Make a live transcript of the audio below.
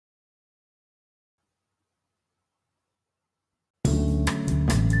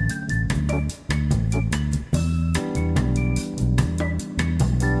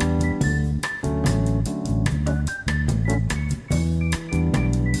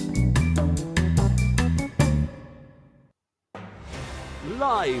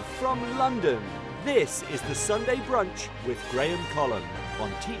Live from London, this is the Sunday Brunch with Graham Collum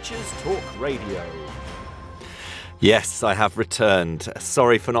on Teachers Talk Radio. Yes, I have returned.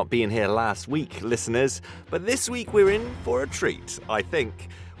 Sorry for not being here last week, listeners, but this week we're in for a treat, I think.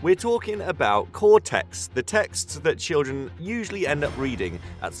 We're talking about core texts, the texts that children usually end up reading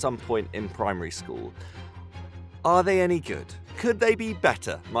at some point in primary school. Are they any good? Could they be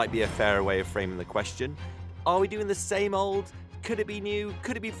better? Might be a fairer way of framing the question. Are we doing the same old? Could it be new?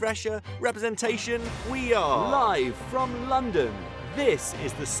 Could it be fresher? Representation? We are live from London. This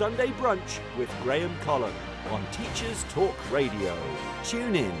is the Sunday Brunch with Graham Collum on Teachers Talk Radio.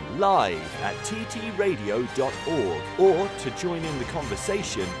 Tune in live at ttradio.org, or to join in the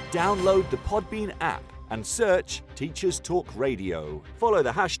conversation, download the Podbean app and search Teachers Talk Radio. Follow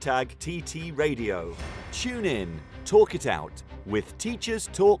the hashtag TTRadio. Tune in, talk it out with Teachers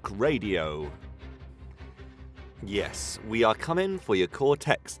Talk Radio. Yes, we are coming for your core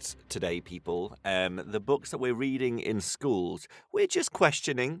texts today, people. The books that we're reading in schools, we're just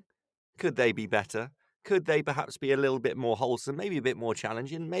questioning, could they be better? Could they perhaps be a little bit more wholesome, maybe a bit more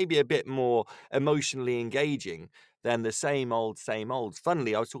challenging, maybe a bit more emotionally engaging than the same old, same old?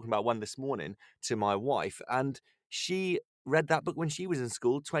 Funnily, I was talking about one this morning to my wife, and she read that book when she was in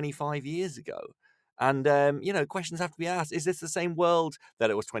school 25 years ago. And, questions have to be asked. Is this the same world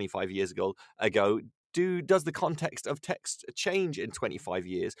that it was 25 years ago? Does the context of text change in 25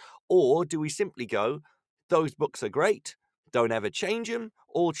 years? Or do we simply go, those books are great, don't ever change them,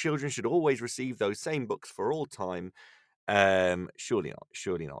 all children should always receive those same books for all time? Surely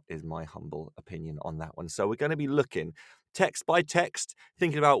not, is my humble opinion on that one. So we're going to be looking text by text,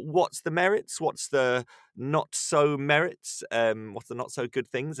 thinking about what's the merits, what's the not so merits, what's the not so good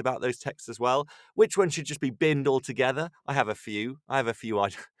things about those texts as well. Which one should just be binned altogether? I have a few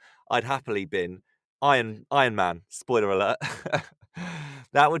I'd happily bin. Iron Man, spoiler alert.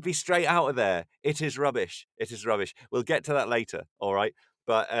 That would be straight out of there. It is rubbish. We'll get to that later, all right?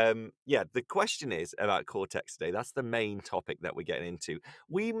 But the question is about core text today. That's the main topic that we're getting into.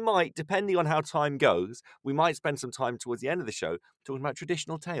 We might, depending on how time goes, we might spend some time towards the end of the show talking about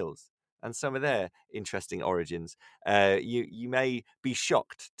traditional tales and some of their interesting origins. You may be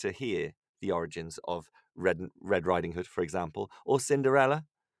shocked to hear the origins of Red Riding Hood, for example, or Cinderella,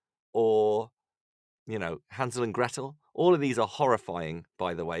 or Hansel and Gretel. All of these are horrifying,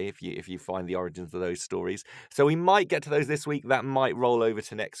 by the way, if you find the origins of those stories. So we might get to those this week. That might roll over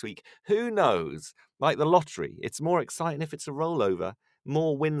to next week. Who knows? Like the lottery, it's more exciting if it's a rollover.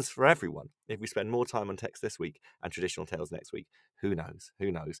 More wins for everyone if we spend more time on text this week and traditional tales next week. Who knows?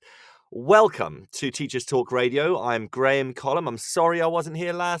 Welcome to Teachers Talk Radio. I'm Graham Collum. I'm sorry I wasn't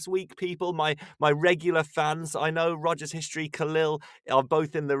here last week, people. My regular fans, I know Roger's History, Khalil are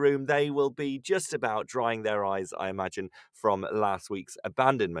both in the room. They will be just about drying their eyes, I imagine, from last week's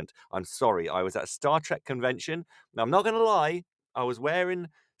abandonment. I'm sorry. I was at a Star Trek convention. Now, I'm not going to lie. I was wearing a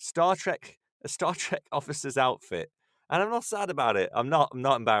Star Trek officer's outfit. And I'm not sad about it. I'm not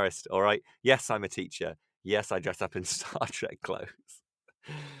embarrassed, all right? Yes, I'm a teacher. Yes, I dress up in Star Trek clothes.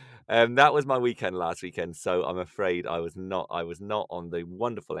 That was my weekend last weekend, so I'm afraid I was not on the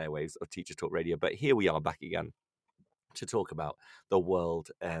wonderful airwaves of Teacher Talk Radio. But here we are back again to talk about the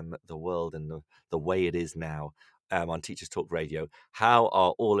world and the way it is now. On Teachers Talk Radio. How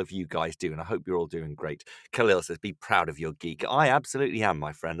are all of you guys doing? I hope you're all doing great. Khalil says, be proud of your geek. I absolutely am,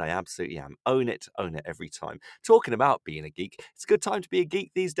 my friend. I absolutely am. Own it every time. Talking about being a geek, it's a good time to be a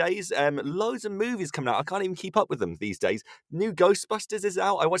geek these days. Loads of movies coming out. I can't even keep up with them these days. New Ghostbusters is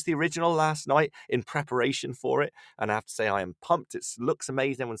out. I watched the original last night in preparation for it, and I have to say I am pumped. It looks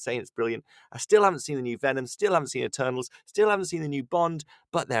amazing. Everyone's saying it's brilliant. I still haven't seen the new Venom, still haven't seen Eternals, still haven't seen the new Bond,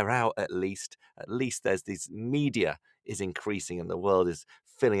 but they're out at least. At least there's these media is increasing and the world is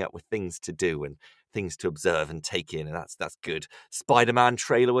filling up with things to do and things to observe and take in, and that's good. Spider-Man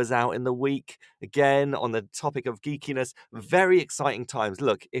trailer was out in the week. Again, on the topic of geekiness, very exciting times.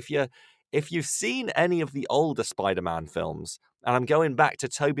 Look, if you've seen any of the older Spider-Man films, and I'm going back to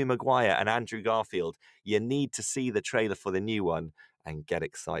Tobey Maguire and Andrew Garfield, you need to see the trailer for the new one and get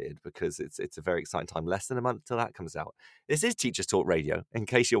excited, because it's a very exciting time. Less than a month till that comes out. This is Teachers Talk Radio, in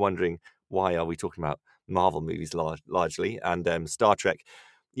case you're wondering why are we talking about Marvel movies largely and Star Trek.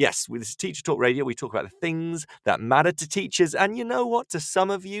 Yes, with this Teacher Talk Radio, we talk about the things that matter to teachers. And you know what? To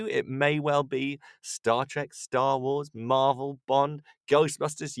some of you, it may well be Star Trek, Star Wars, Marvel, Bond,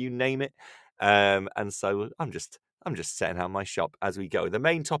 Ghostbusters, you name it. And so I'm just I'm just setting out my shop as we go. The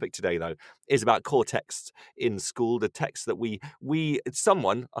main topic today, though, is about core texts in school, the texts that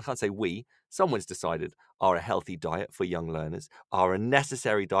someone's decided are a healthy diet for young learners, are a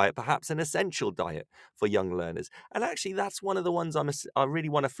necessary diet, perhaps an essential diet for young learners. And actually, that's one of the ones I really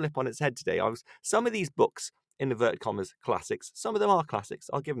want to flip on its head today. Some of these books, in inverted commas, classics, some of them are classics,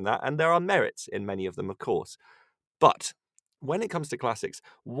 I'll give them that, and there are merits in many of them, of course. But when it comes to classics,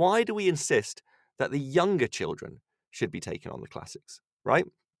 why do we insist that the younger children should be taken on the classics, right?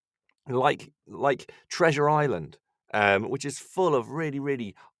 Like Treasure Island, which is full of really,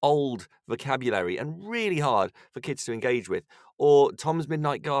 really old vocabulary and really hard for kids to engage with. Or Tom's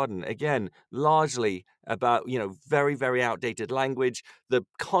Midnight Garden, again, largely about, very, very outdated language. The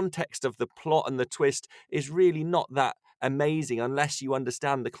context of the plot and the twist is really not that amazing unless you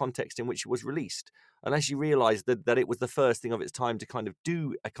understand the context in which it was released. Unless you realize that it was the first thing of its time to kind of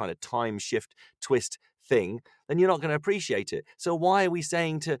do a kind of time shift twist thing, then you're not going to appreciate it. So why are we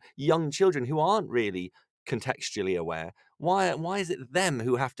saying to young children who aren't really contextually aware, why is it them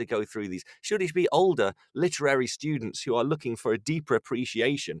who have to go through these? Should it be older literary students who are looking for a deeper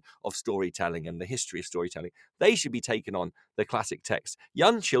appreciation of storytelling and the history of storytelling? They should be taken on the classic text.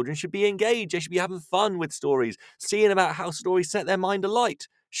 Young children should be engaged. They should be having fun with stories, seeing about how stories set their mind alight,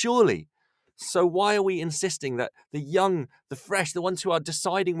 surely. So why are we insisting that the young, the fresh, the ones who are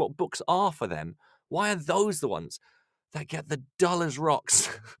deciding what books are for them, why are those the ones that get the dull as rocks,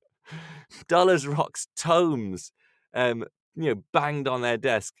 dull as rocks tomes, banged on their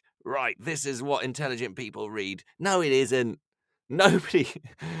desk? Right, this is what intelligent people read. No, it isn't. Nobody,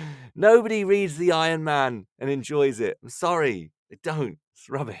 nobody reads The Iron Man and enjoys it. I'm sorry, they don't. It's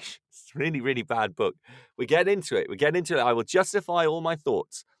rubbish. It's a really, really bad book. We get into it. I will justify all my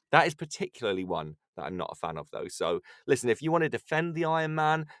thoughts. That is particularly one that I'm not a fan of, though. So, listen, if you want to defend The Iron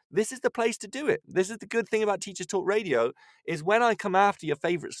Man, this is the place to do it. This is the good thing about Teachers Talk Radio, is when I come after your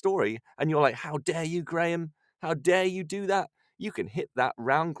favorite story and you're like, how dare you, Graham? How dare you do that? You can hit that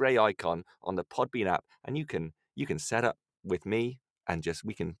round grey icon on the Podbean app and you can set up with me and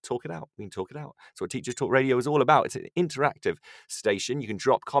we can talk it out. That's what Teachers Talk Radio is all about. It's an interactive station. You can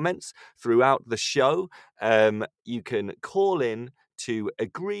drop comments throughout the show. You can call in to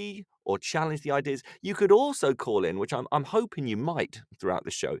agree or challenge the ideas. You could also call in, which I'm hoping you might throughout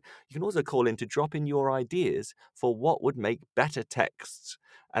the show. You can also call in to drop in your ideas for what would make better texts.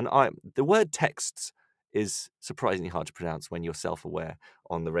 And the word texts is surprisingly hard to pronounce when you're self-aware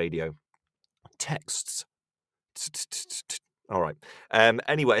on the radio. Texts. All right.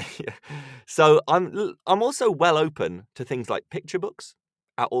 Anyway, so I'm also well open to things like picture books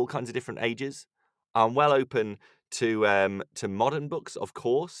at all kinds of different ages. I'm well open to modern books, of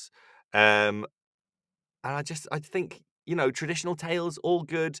course. And I think, traditional tales, all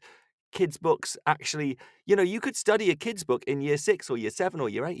good. Kids' books, actually, you could study a kid's book in year 6 or year 7 or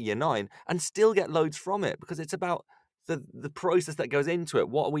year 8 or year 9 and still get loads from it because it's about the process that goes into it.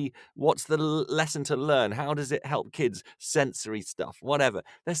 What's the lesson to learn? How does it help kids? Sensory stuff, whatever.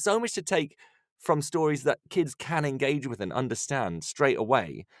 There's so much to take from stories that kids can engage with and understand straight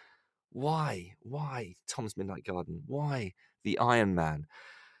away. Why Tom's Midnight Garden? Why The Iron Man?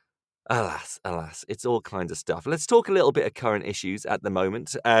 Alas, it's all kinds of stuff. Let's talk a little bit of current issues at the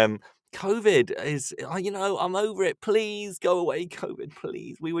moment. COVID is, I'm over it. Please go away, COVID,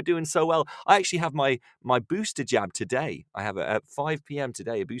 please. We were doing so well. I actually have my booster jab today. I have at 5 p.m.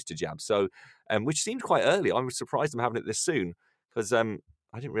 today, a booster jab. So, which seemed quite early. I was surprised I'm having it this soon because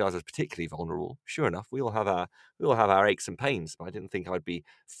I didn't realize I was particularly vulnerable. Sure enough, we all have our aches and pains, but I didn't think I'd be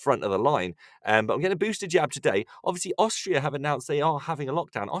front of the line. But I'm getting a booster jab today. Obviously, Austria have announced they are having a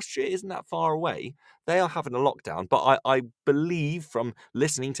lockdown. Austria isn't that far away. They are having a lockdown, but I believe from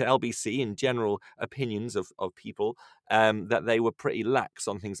listening to LBC and general opinions of people that they were pretty lax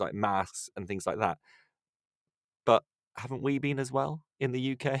on things like masks and things like that. But haven't we been as well in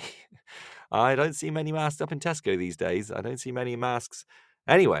the UK? I don't see many masks up in Tesco these days. I don't see many masks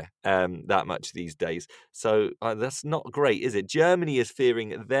anyway, that much these days. So that's not great, is it? Germany is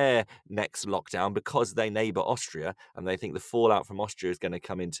fearing their next lockdown because they neighbour Austria, and they think the fallout from Austria is going to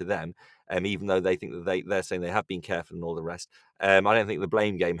come into them, even though they think that they're saying they have been careful and all the rest. I don't think the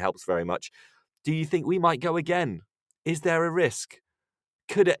blame game helps very much. Do you think we might go again? Is there a risk?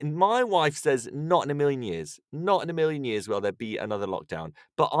 Could it? My wife says not in a million years. Not in a million years will there be another lockdown.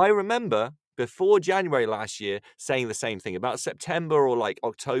 But I remember before January last year saying the same thing about September or like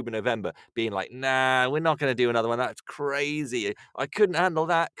October, November, being like, nah, we're not going to do another one. That's crazy. I couldn't handle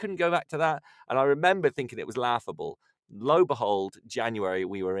that. Couldn't go back to that. And I remember thinking it was laughable. Lo behold, January,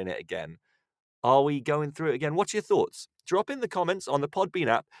 we were in it again. Are we going through it again? What's your thoughts? Drop in the comments on the Podbean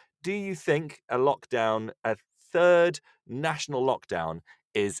app. Do you think a lockdown, a third national lockdown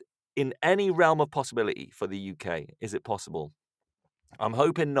is in any realm of possibility for the UK? Is it possible? I'm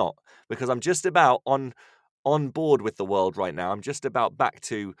hoping not, because I'm just about on board with the world right now. I'm just about back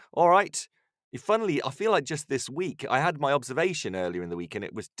to, all right. Funnily, I feel like just this week, I had my observation earlier in the week and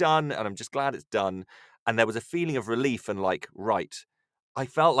it was done, and I'm just glad it's done. And there was a feeling of relief and like, right, I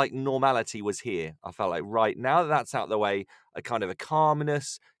felt like normality was here. I felt like, right, now that that's out of the way, a kind of a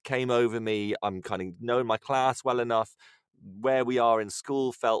calmness came over me. I'm kind of knowing my class well enough. Where we are in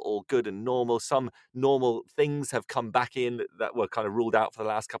school felt all good and normal. Some normal things have come back in that were kind of ruled out for the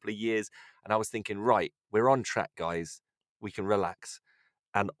last couple of years. And I was thinking, right, we're on track, guys. We can relax.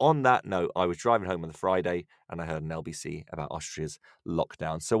 And on that note, I was driving home on the Friday and I heard an LBC about Austria's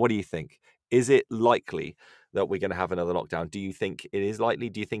lockdown. So what do you think? Is it likely that we're going to have another lockdown? Do you think it is likely?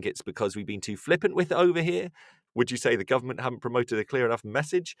 Do you think it's because we've been too flippant with it over here? Would you say the government haven't promoted a clear enough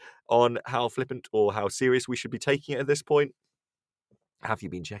message on how flippant or how serious we should be taking it at this point? Have you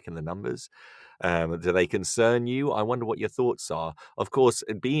been checking the numbers? Do they concern you? I wonder what your thoughts are. Of course,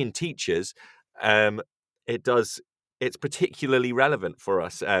 being teachers, um, it does. It's particularly relevant for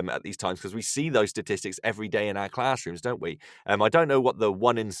us at these times because we see those statistics every day in our classrooms, don't we? I don't know what the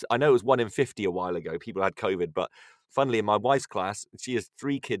I know it was 1 in 50 a while ago. People had COVID, but funnily, in my wife's class, she has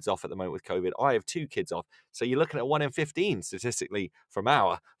 3 kids off at the moment with COVID. I have 2 kids off. So you're looking at 1 in 15 statistically from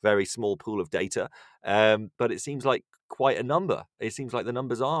our very small pool of data. But it seems like quite a number. It seems like the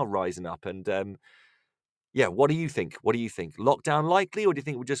numbers are rising up. And yeah, what do you think? What do you think? Lockdown likely, or do you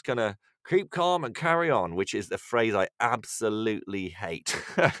think we're just going to keep calm and carry on, which is the phrase I absolutely hate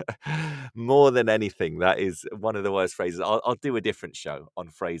more than anything? That is one of the worst phrases. I'll do a different show on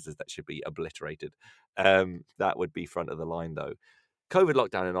phrases that should be obliterated. That would be front of the line, though. COVID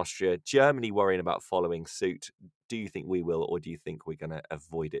lockdown in Austria, Germany worrying about following suit. Do you think we will, or do you think we're going to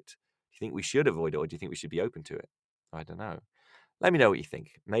avoid it? Do you think we should avoid it, or do you think we should be open to it? I don't know. Let me know what you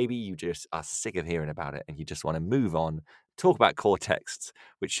think. Maybe you just are sick of hearing about it and you just want to move on, talk about core texts,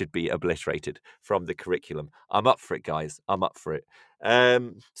 which should be obliterated from the curriculum. I'm up for it, guys. I'm up for it.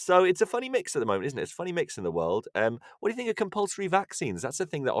 So it's a funny mix at the moment, isn't it? It's a funny mix in the world. What do you think of compulsory vaccines? That's a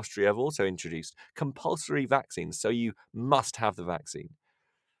thing that Austria have also introduced. Compulsory vaccines. So you must have the vaccine.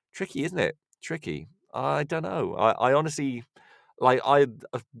 Tricky, isn't it? Tricky. I don't know. I honestly,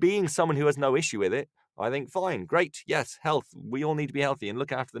 being someone who has no issue with it, I think fine, great, yes, health. We all need to be healthy and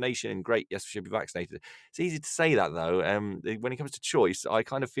look after the nation. And great, yes, we should be vaccinated. It's easy to say that though. When it comes to choice, I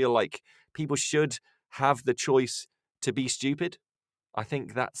kind of feel like people should have the choice to be stupid. I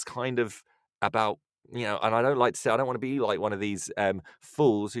think that's kind of about, and I don't like to say, I don't want to be like one of these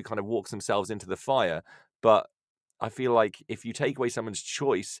fools who kind of walks themselves into the fire, but I feel like if you take away someone's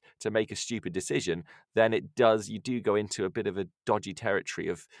choice to make a stupid decision, then you do go into a bit of a dodgy territory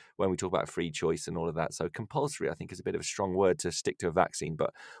of when we talk about free choice and all of that. So compulsory, I think, is a bit of a strong word to stick to a vaccine.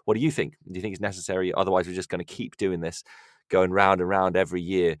 But what do you think? Do you think it's necessary? Otherwise, we're just going to keep doing this, going round and round every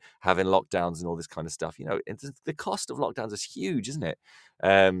year, having lockdowns and all this kind of stuff. The cost of lockdowns is huge, isn't it?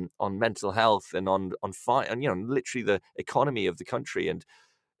 On mental health and on literally the economy of the country and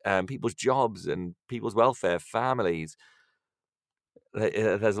people's jobs and people's welfare, families.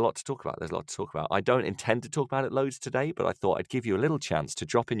 There's a lot to talk about. I don't intend to talk about it loads today, but I thought I'd give you a little chance to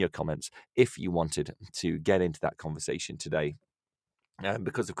drop in your comments if you wanted to get into that conversation today.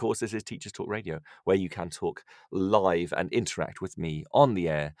 Because, of course, this is Teachers Talk Radio, where you can talk live and interact with me on the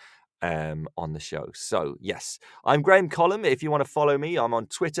air on the show. So, yes, I'm Graham Collum. If you want to follow me, I'm on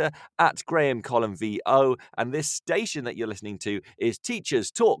Twitter at Graham Collum VO. And this station that you're listening to is Teachers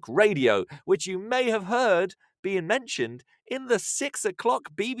Talk Radio, which you may have heard being mentioned in the 6 o'clock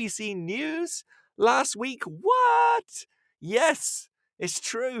BBC News last week. What? Yes, it's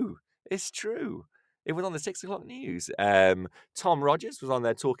true. It's true. It was on the 6 o'clock news. Tom Rogers was on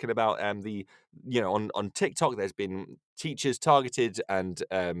there talking about on TikTok, there's been teachers targeted and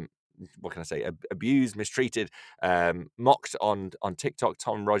what can I say, abused, mistreated, mocked on TikTok.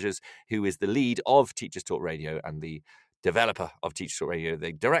 Tom Rogers, who is the lead of Teachers Talk Radio and the developer of Teachers Talk Radio,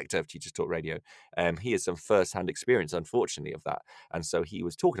 the director of Teachers Talk Radio, he has some first-hand experience, unfortunately, of that. And so he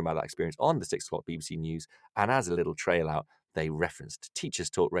was talking about that experience on the 6 o'clock BBC News. And as a little trail out, they referenced Teachers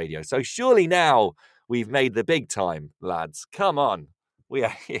Talk Radio. So surely now we've made the big time, lads. Come on. We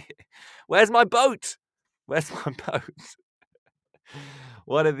are here. Where's my boat? Where's my boat?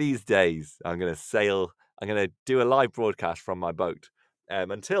 One of these days, I'm going to sail. I'm going to do a live broadcast from my boat.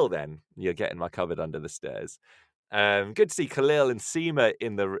 Until then, you're getting my cupboard under the stairs. Good to see Khalil and Seema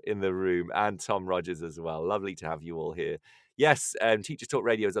in the room, and Tom Rogers as well. Lovely to have you all here. Yes, Teachers Talk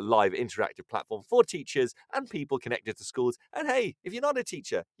Radio is a live, interactive platform for teachers and people connected to schools. And hey, if you're not a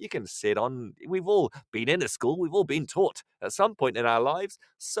teacher, you can sit on. We've all been in a school. We've all been taught at some point in our lives.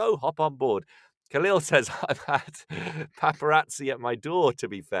 So hop on board. Khalil says, I've had paparazzi at my door, to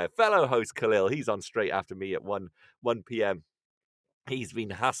be fair. Fellow host Khalil, he's on straight after me at 1 p.m. He's been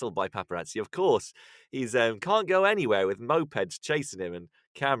hassled by paparazzi, of course. He's can't go anywhere with mopeds chasing him and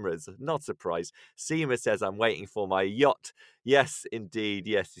cameras. Not surprised. Seema says, I'm waiting for my yacht. Yes, indeed.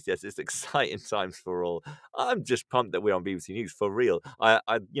 Yes. It's exciting times for all. I'm just pumped that we're on BBC News, for real.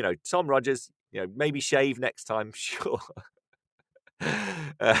 Tom Rogers, maybe shave next time, sure.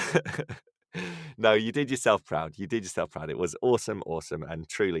 Uh, no, you did yourself proud. You did yourself proud. It was awesome, and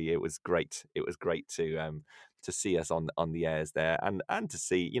truly, it was great. It was great to see us on the airs there, and to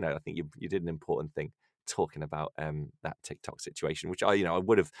see, I think you did an important thing talking about that TikTok situation, which I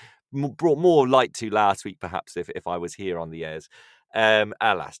would have brought more light to last week, perhaps if I was here on the airs.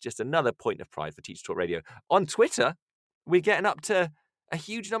 Alas, just another point of pride for Teacher Talk Radio on Twitter. We're getting up to a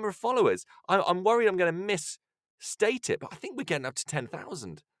huge number of followers. I'm worried I'm going to misstate it, but I think we're getting up to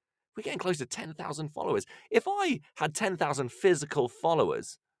 10,000. We're getting close to 10,000 followers. If I had 10,000 physical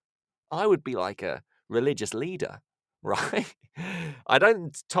followers, I would be like a religious leader, right?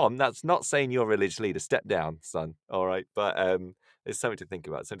 Tom, that's not saying you're a religious leader. Step down, son. All right. But it's something to think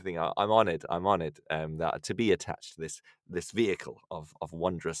about. Something I'm honored. That to be attached to this vehicle of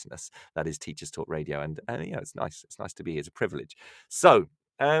wondrousness that is Teachers Talk Radio. And it's nice. It's nice to be here. It's a privilege. So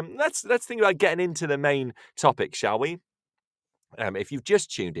let's think about getting into the main topic, shall we? If you've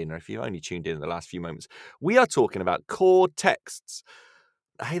just tuned in, or if you've only tuned in the last few moments, we are talking about core texts.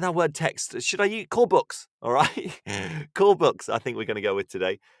 Hey, that word text, should I use core books? All right. Core books, I think we're going to go with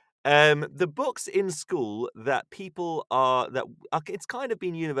today. The books in school that it's kind of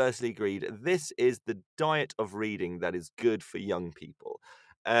been universally agreed. This is the diet of reading that is good for young people.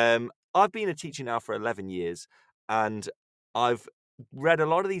 I've been a teacher now for 11 years, and I've read a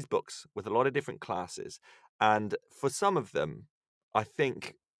lot of these books with a lot of different classes. And for some of them, I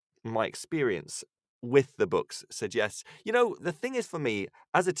think my experience with the books suggests, the thing is for me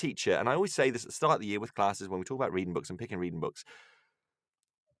as a teacher, and I always say this at the start of the year with classes when we talk about reading books and picking reading books,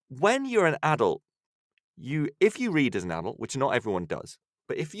 when you're an adult, if you read as an adult, which not everyone does,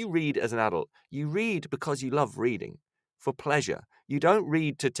 but if you read as an adult, you read because you love reading for pleasure. You don't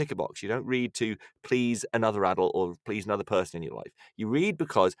read to tick a box. You don't read to please another adult or please another person in your life. You read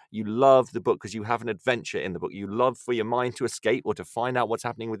because you love the book, because you have an adventure in the book. You love for your mind to escape or to find out what's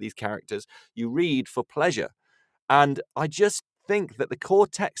happening with these characters. You read for pleasure. And I just think that the core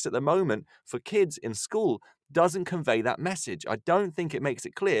text at the moment for kids in school doesn't convey that message. I don't think it makes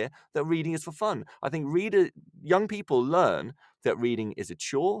it clear that reading is for fun. I think young people learn that reading is a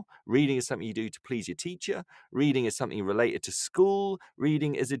chore. Reading is something you do to please your teacher. Reading is something related to school.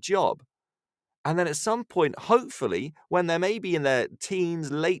 Reading is a job. And then at some point, hopefully, when they're maybe in their teens,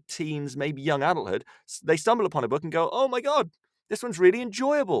 late teens, maybe young adulthood, they stumble upon a book and go, oh my God, this one's really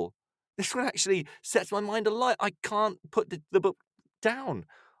enjoyable. This one actually sets my mind alight. I can't put the book down.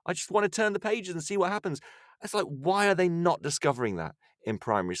 I just want to turn the pages and see what happens. It's like, why are they not discovering that in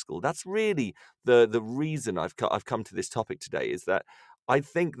primary school? That's really the reason I've come to this topic today, is that I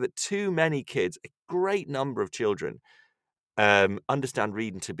think that too many kids, a great number of children, understand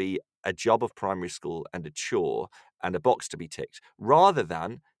reading to be a job of primary school and a chore and a box to be ticked, rather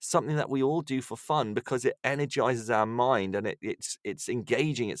than something that we all do for fun because it energizes our mind and it's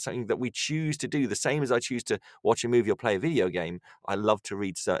engaging. It's something that we choose to do. The same as I choose to watch a movie or play a video game, I love to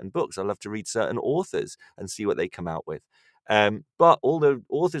read certain books. I love to read certain authors and see what they come out with. But all the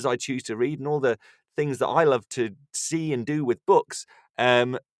authors I choose to read and all the things that I love to see and do with books,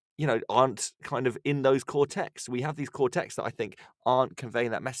 aren't kind of in those core texts. We have these core texts that I think aren't conveying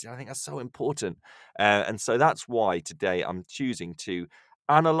that message. I think that's so important. And so that's why today I'm choosing to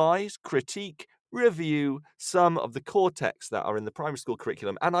analyze, critique, review some of the core texts that are in the primary school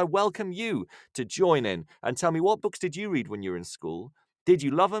curriculum. And I welcome you to join in and tell me, what books did you read when you were in school? Did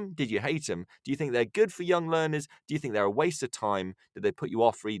you love them? Did you hate them? Do you think they're good for young learners? Do you think they're a waste of time? Did they put you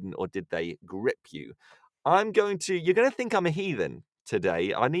off reading, or did they grip you? You're going to think I'm a heathen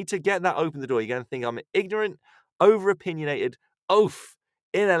today. I need to get that open the door. You're going to think I'm ignorant, over-opinionated, oaf,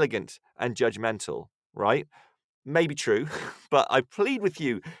 inelegant, and judgmental, right? Maybe true, but I plead with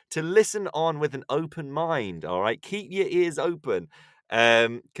you to listen on with an open mind, all right? Keep your ears open.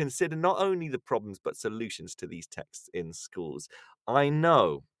 Consider not only the problems, but solutions to these texts in schools. I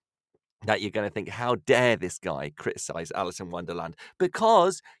know that you're going to think, how dare this guy criticize Alice in Wonderland?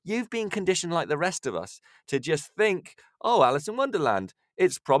 Because you've been conditioned like the rest of us to just think, oh, Alice in Wonderland,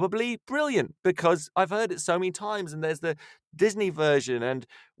 it's probably brilliant because I've heard it so many times and there's the Disney version and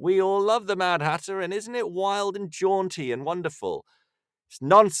we all love the Mad Hatter and isn't it wild and jaunty and wonderful? It's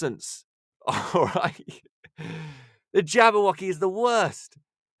nonsense. All right. The Jabberwocky is the worst.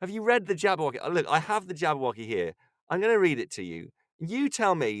 Have you read the Jabberwocky? Oh, look, I have the Jabberwocky here. I'm going to read it to you. You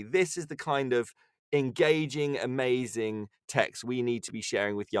tell me this is the kind of engaging, amazing text we need to be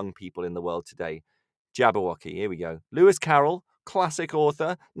sharing with young people in the world today. Jabberwocky, here we go. Lewis Carroll, classic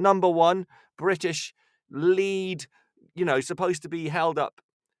author, #1, British lead, supposed to be held up.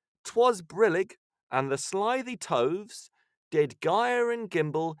 "'Twas brillig, and the slithy toves did gyre and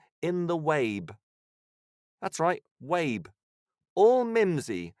gimble in the wabe." That's right, wabe. "All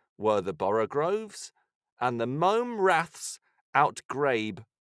mimsy were the borogroves, and the mome raths outgrabe."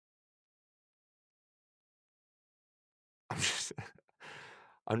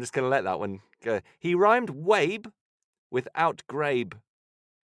 I'm just going to let that one go. He rhymed wabe with outgrabe.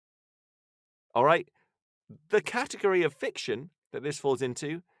 All right? The category of fiction that this falls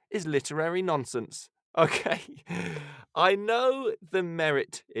into is literary nonsense. Okay. I know the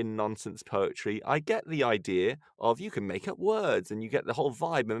merit in nonsense poetry. I get the idea of you can make up words and you get the whole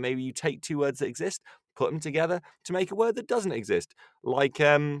vibe, and maybe you take two words that exist, put them together to make a word that doesn't exist. Like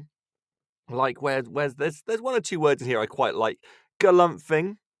where's there's one or two words in here I quite like.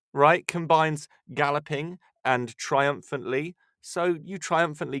 Galumphing, right? Combines galloping and triumphantly. So you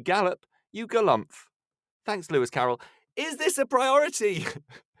triumphantly gallop, you galumph. Thanks, Lewis Carroll. Is this a priority?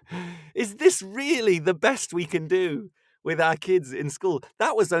 Is this really the best we can do with our kids in school?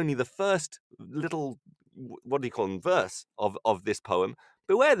 That was only the first little, what do you call them, verse of this poem.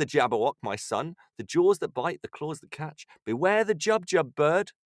 "Beware the Jabberwock, my son, the jaws that bite, the claws that catch. Beware the Jubjub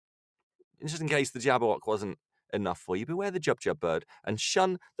bird." Just in case the Jabberwock wasn't enough for you, beware the Jubjub bird and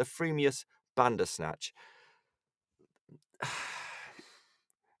shun the frumious Bandersnatch.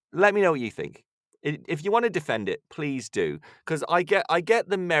 Let me know what you think. If you want to defend it, please do, because I get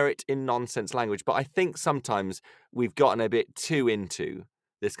the merit in nonsense language, but I think sometimes we've gotten a bit too into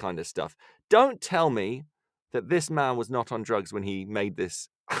this kind of stuff. Don't tell me that this man was not on drugs when he made this.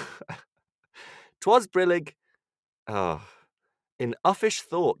 "'Twas brillig. In uffish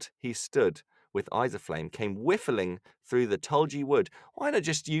thought he stood, with eyes aflame, came whiffling through the tulgey wood." Why not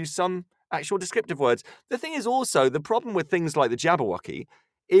just use some actual descriptive words? The thing is also, the problem with things like the Jabberwocky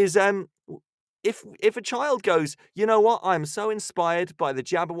is if a child goes, you know what, I'm so inspired by the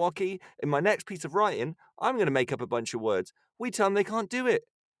Jabberwocky, in my next piece of writing, I'm going to make up a bunch of words. We tell them they can't do it.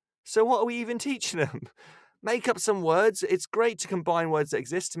 So what are we even teaching them? Make up some words. It's great to combine words that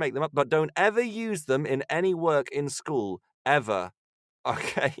exist to make them up, but don't ever use them in any work in school, ever.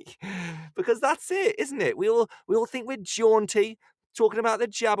 Okay? Because that's it, isn't it? We all think we're jaunty, talking about the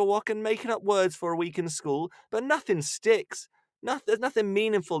Jabberwock and making up words for a week in school, but nothing sticks. There's nothing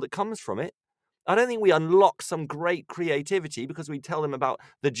meaningful that comes from it. I don't think we unlock some great creativity because we tell them about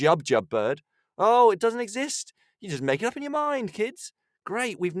the Jubjub bird. Oh, it doesn't exist. You just make it up in your mind, kids.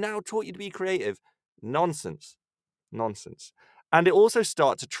 Great, we've now taught you to be creative. Nonsense. Nonsense. And it also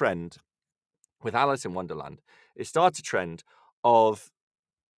starts a trend with Alice in Wonderland. It starts a trend of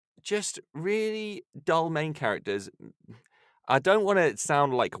just really dull main characters. I don't want to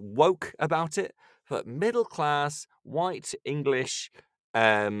sound like woke about it, but middle class, white, English,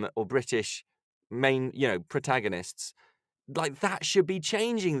 or British main, protagonists. Like, that should be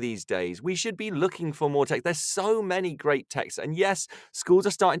changing these days. We should be looking for more text. There's so many great texts. And yes, schools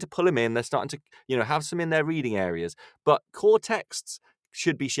are starting to pull them in. They're starting to, have some in their reading areas. But core texts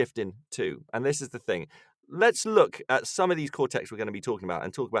should be shifting too. And this is the thing. Let's look at some of these core texts we're going to be talking about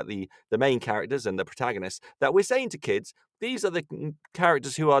and talk about the main characters and the protagonists that we're saying to kids, these are the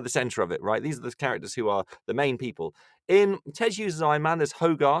characters who are the center of it, right? These are the characters who are the main people. In Ted Hughes' Iron Man, there's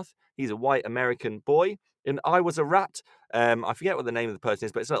Hogarth. He's a white American boy. In I Was a Rat, I forget what the name of the person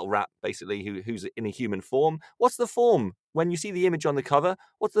is, but it's a little rat, basically, who's in a human form. What's the form? When you see the image on the cover,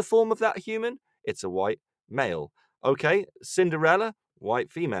 what's the form of that human? It's a white male. Okay, Cinderella,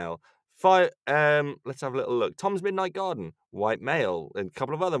 white female. Let's have a little look. Tom's Midnight Garden, white male, and a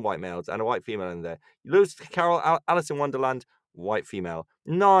couple of other white males, and a white female in there. Lewis Carroll, Alice in Wonderland, white female.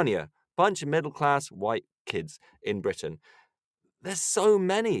 Narnia, bunch of middle-class white kids in Britain. There's so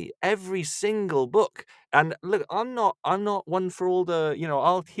many, every single book. And look, I'm not one for all the,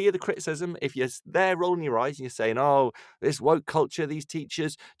 I'll hear the criticism if you're there rolling your eyes and you're saying, oh, this woke culture, these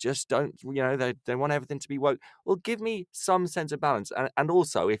teachers just don't, they want everything to be woke. Well, give me some sense of balance. And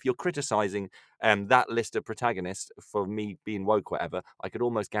also, if you're criticizing that list of protagonists for me being woke, whatever, I could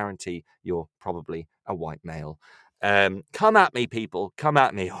almost guarantee you're probably a white male. Come at me, people. Come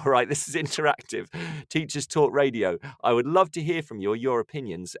at me. All right. This is interactive. Teachers Talk Radio. I would love to hear from you or your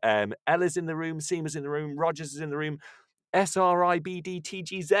opinions. Ella's in the room. Seema's in the room. Rogers is in the room.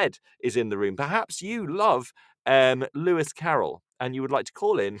 SRIBDTGZ is in the room. Perhaps you love Lewis Carroll and you would like to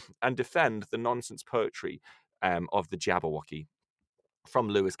call in and defend the nonsense poetry of the Jabberwocky from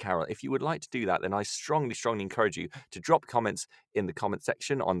Lewis Carroll. If you would like to do that, then I strongly encourage you to drop comments in the comment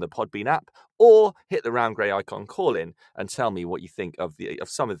section on the Podbean app, or hit the round grey icon, call in, and tell me what you think of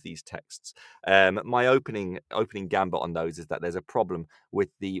some of these texts. My opening gambit on those is that there's a problem with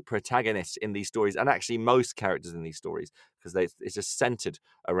the protagonists in these stories, and actually most characters in these stories, because it's just centered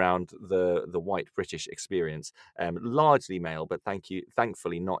around the white British experience, largely male, but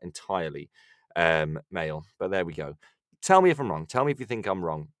thankfully not entirely male. But there we go. Tell me if I'm wrong. Tell me if you think I'm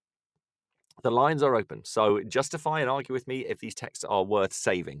wrong. The lines are open. So justify and argue with me if these texts are worth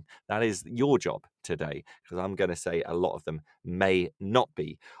saving. That is your job today, because I'm going to say a lot of them may not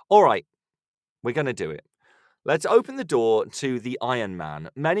be. All right, we're going to do it. Let's open the door to the Iron Man.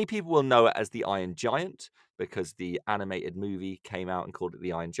 Many people will know it as the Iron Giant because the animated movie came out and called it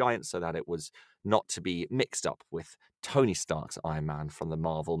the Iron Giant so that it was not to be mixed up with Tony Stark's Iron Man from the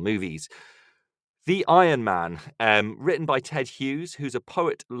Marvel movies. The Iron Man, written by Ted Hughes, who's a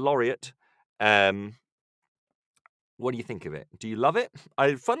poet laureate. What do you think of it? Do you love it?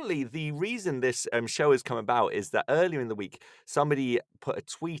 Funnily, the reason this show has come about is that earlier in the week, somebody put a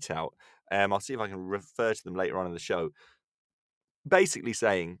tweet out. I'll see if I can refer to them later on in the show. Basically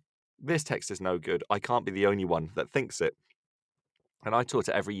saying, this text is no good. I can't be the only one that thinks it. And I taught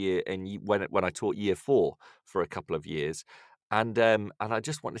it every year when I taught year 4 for a couple of years. And I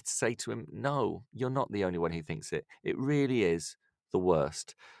just wanted to say to him, no, you're not the only one who thinks it. It really is the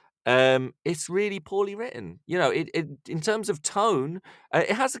worst. It's really poorly written. It in terms of tone,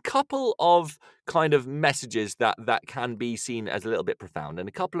 it has a couple of kind of messages that can be seen as a little bit profound, and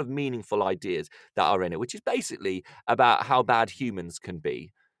a couple of meaningful ideas that are in it, which is basically about how bad humans can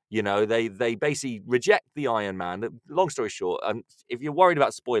be. They basically reject the Iron Man. Long story short, if you're worried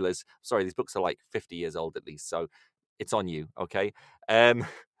about spoilers, sorry, these books are like 50 years old at least, so it's on you, okay?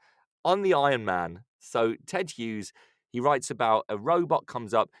 On the Iron Man, so Ted Hughes, he writes about a robot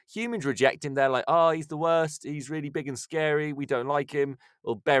comes up, humans reject him, they're like, oh, he's the worst, he's really big and scary, we don't like him,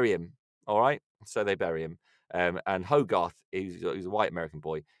 we'll bury him, all right? So they bury him. And Hogarth, who's a white American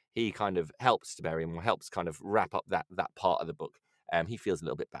boy, he kind of helps to bury him, or helps kind of wrap up that part of the book. He feels a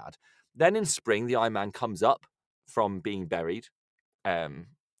little bit bad. Then in spring, the Iron Man comes up from being buried. You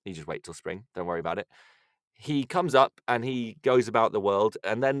just wait till spring. Don't worry about it. He comes up and he goes about the world.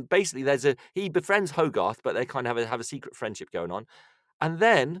 And then basically he befriends Hogarth, but they kind of have a secret friendship going on. And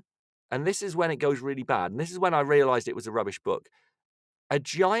then, and this is when it goes really bad. And this is when I realized it was a rubbish book. A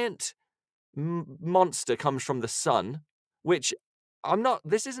giant monster comes from the sun, which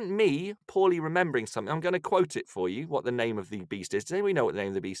this isn't me poorly remembering something. I'm going to quote it for you, what the name of the beast is. Does anybody know what the name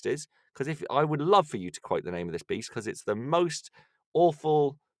of the beast is? Because I would love for you to quote the name of this beast, because it's the most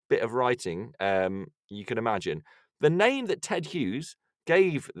awful bit of writing you can imagine. The name that Ted Hughes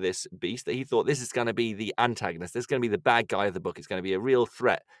gave this beast, that he thought this is going to be the antagonist, this is going to be the bad guy of the book, it's going to be a real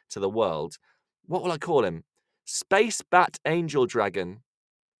threat to the world. What will I call him? Space Bat Angel Dragon.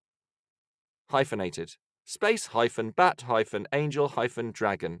 Hyphenated. Space Bat Angel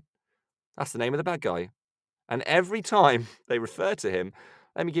Dragon. That's the name of the bad guy. And every time they refer to him,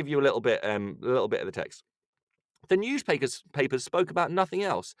 let me give you a little bit of the text. The newspapers spoke about nothing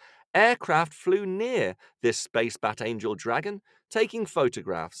else. Aircraft flew near this Space Bat Angel Dragon, taking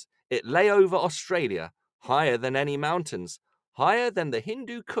photographs. It lay over Australia, higher than any mountains, higher than the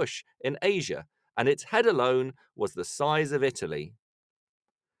Hindu Kush in Asia, and its head alone was the size of Italy.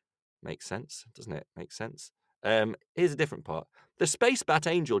 Makes sense, doesn't it? Makes sense. Here's a different part. The Space Bat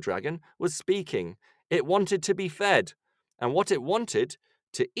Angel Dragon was speaking. It wanted to be fed. And what it wanted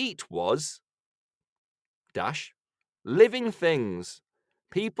to eat was... living things.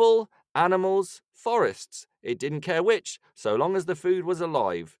 People, animals, forests. It didn't care which, so long as the food was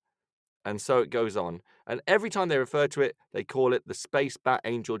alive. And so it goes on. And every time they refer to it, they call it the Space Bat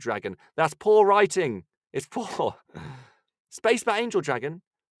Angel Dragon. That's poor writing. It's poor. Space Bat Angel Dragon.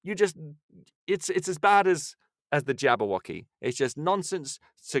 It's as bad as as the Jabberwocky. It's just nonsense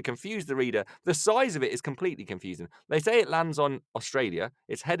to confuse the reader. The size of it is completely confusing. They say it lands on Australia.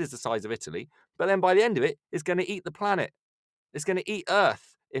 Its head is the size of Italy. But then by the end of it, it's going to eat the planet. It's going to eat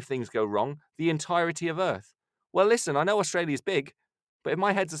Earth if things go wrong, the entirety of Earth. Well, listen, I know Australia's big, but if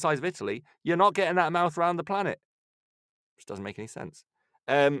my head's the size of Italy, you're not getting that mouth around the planet. Which doesn't make any sense.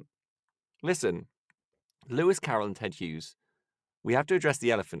 Listen, Lewis Carroll and Ted Hughes, we have to address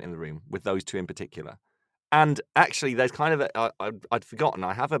the elephant in the room with those two in particular. And actually, there's kind of I'd forgotten,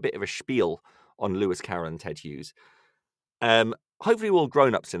 I have a bit of a spiel on Lewis Carroll and Ted Hughes. Hopefully we're all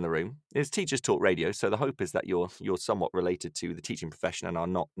grown-ups in the room. It's Teachers Talk Radio, so the hope is that you're somewhat related to the teaching profession and are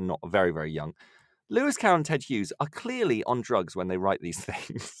not very, very young. Lewis Carroll and Ted Hughes are clearly on drugs when they write these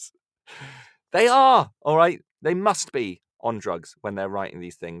things. They are, all right? They must be on drugs when they're writing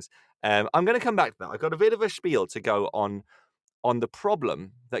these things. I'm going to come back to that. I've got a bit of a spiel to go on the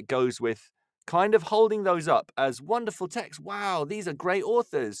problem that goes with kind of holding those up as wonderful texts. Wow, these are great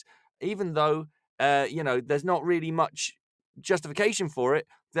authors, even though, there's not really much justification for it.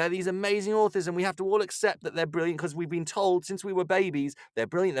 They're these amazing authors, and we have to all accept that they're brilliant because we've been told since we were babies, they're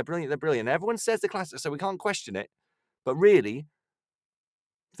brilliant, they're brilliant, they're brilliant. Everyone says the classics, so we can't question it. But really,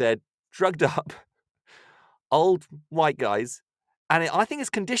 they're drugged up old white guys, and I think it's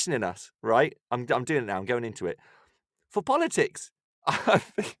conditioning us, right? I'm doing it now. I'm going into it. For politics.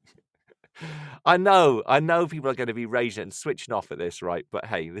 I know people are going to be raging and switching off at this, right? But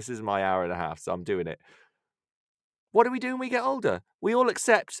hey, this is my hour and a half, so I'm doing it. What do we do when we get older? We all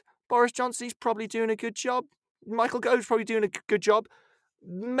accept Boris Johnson's probably doing a good job. Michael Gove's probably doing a good job.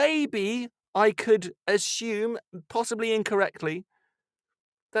 Maybe I could assume, possibly incorrectly,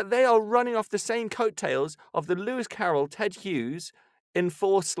 that they are running off the same coattails of the Lewis Carroll, Ted Hughes,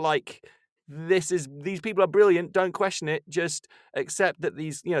 enforced these people are brilliant, don't question it, just accept that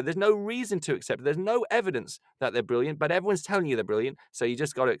there's no reason to accept it. There's no evidence that they're brilliant, but everyone's telling you they're brilliant, so you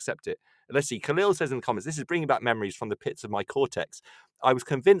just got to accept it. Let's see, Khalil says in the comments, this is bringing back memories from the pits of my cortex. I was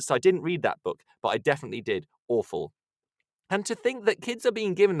convinced I didn't read that book, but I definitely did. Awful. And to think that kids are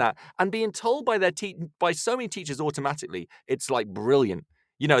being given that and being told by so many teachers automatically, it's like brilliant.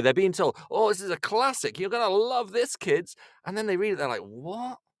 They're being told, oh, this is a classic. You're going to love this, kids. And then they read it, they're like,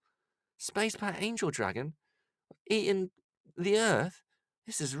 what? Space Bat Angel Dragon eating the Earth?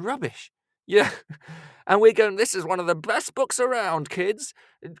 This is rubbish. Yeah. And we're going, this is one of the best books around, kids.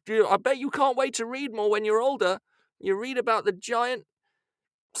 I bet you can't wait to read more when you're older. You read about the giant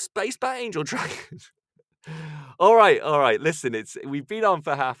Space Bat Angel Dragon. All right. Listen, we've been on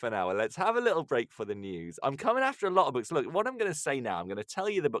for half an hour. Let's have a little break for the news. I'm coming after a lot of books. Look, what I'm going to say now, I'm going to tell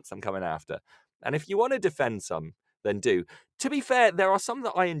you the books I'm coming after. And if you want to defend some, then do. To be fair, there are some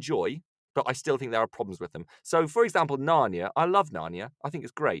that I enjoy, but I still think there are problems with them. So, for example, Narnia. I love Narnia. I think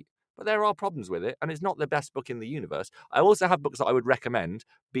it's great. But there are problems with it, and it's not the best book in the universe. I also have books that I would recommend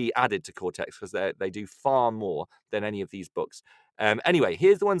be added to Cortex because they do far more than any of these books. Anyway,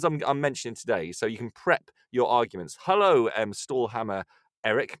 here's the ones I'm mentioning today, so you can prep your arguments. Hello, Stallhammer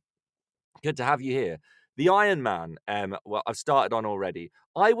Eric. Good to have you here. The Iron Man. Well, I've started on already.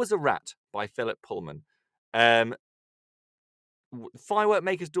 I Was a Rat by Philip Pullman. Firework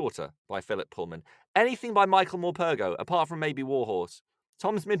Maker's Daughter by Philip Pullman. Anything by Michael Morpurgo, apart from maybe Warhorse.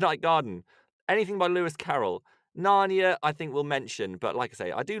 Tom's Midnight Garden. Anything by Lewis Carroll. Narnia, I think we'll mention, but like I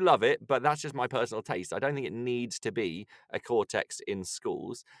say, I do love it, but that's just my personal taste. I don't think it needs to be a Cortex in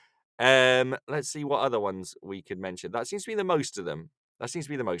schools. Let's see what other ones we could mention. That seems to be the most of them.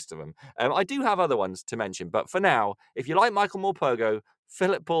 I do have other ones to mention, but for now, if you like Michael Morpurgo,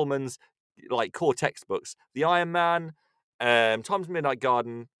 Philip Pullman's core textbooks, The Iron Man, Tom's Midnight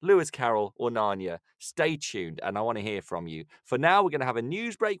Garden, Lewis Carroll, or Narnia, stay tuned, and I want to hear from you. For now, we're going to have a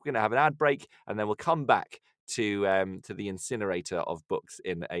news break, we're going to have an ad break, and then we'll come back to the incinerator of books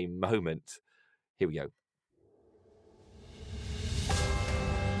in a moment. Here we go.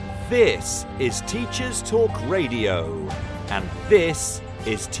 This is Teachers Talk Radio, and this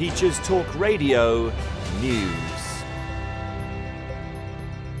is Teachers Talk Radio News.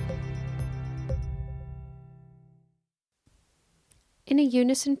 In a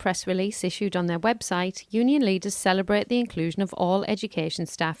Unison press release issued on their website, union leaders celebrate the inclusion of all education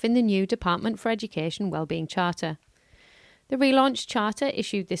staff in the new Department for Education Wellbeing Charter. The relaunched charter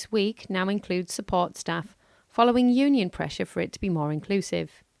issued this week now includes support staff, following union pressure for it to be more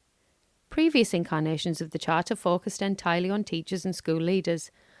inclusive. Previous incarnations of the charter focused entirely on teachers and school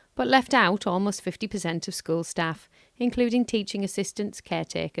leaders, but left out almost 50% of school staff, including teaching assistants,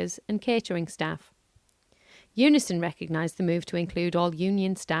 caretakers and catering staff. Unison recognised the move to include all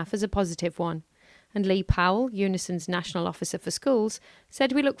union staff as a positive one, And Lee Powell, Unison's National Officer for Schools,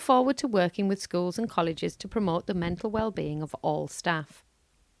 said we look forward to working with schools and colleges to promote the mental well-being of all staff.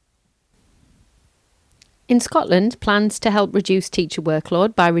 In Scotland, plans to help reduce teacher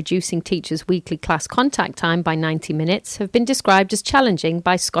workload by reducing teachers' weekly class contact time by 90 minutes have been described as challenging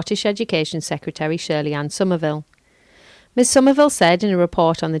by Scottish Education Secretary Shirley-Ann Somerville. Ms Somerville said in a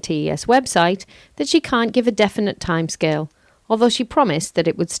report on the TES website that she can't give a definite timescale, although she promised that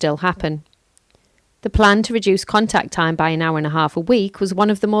it would still happen. The plan to reduce contact time by an hour and a half a week was one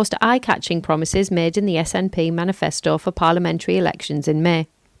of the most eye-catching promises made in the SNP manifesto for parliamentary elections in May.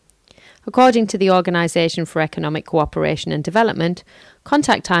 According to the Organisation for Economic Cooperation and Development,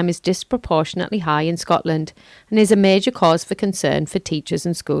 contact time is disproportionately high in Scotland and is a major cause for concern for teachers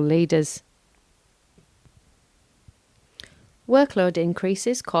and school leaders. Workload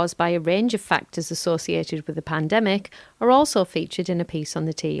increases caused by a range of factors associated with the pandemic are also featured in a piece on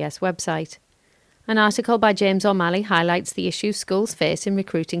the TES website. An article by James O'Malley highlights the issues schools face in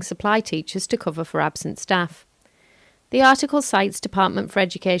recruiting supply teachers to cover for absent staff. The article cites Department for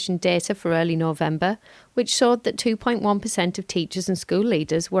Education data for early November, which showed that 2.1% of teachers and school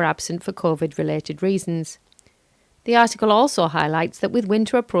leaders were absent for COVID-related reasons. The article also highlights that with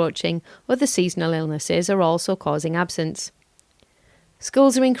winter approaching, other seasonal illnesses are also causing absence.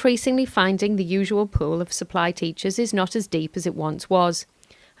 Schools are increasingly finding the usual pool of supply teachers is not as deep as it once was,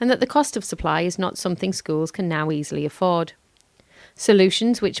 and that the cost of supply is not something schools can now easily afford.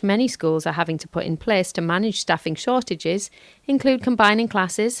 Solutions which many schools are having to put in place to manage staffing shortages include combining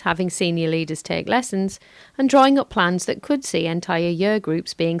classes, having senior leaders take lessons, and drawing up plans that could see entire year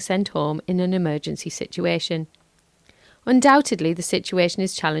groups being sent home in an emergency situation. Undoubtedly, the situation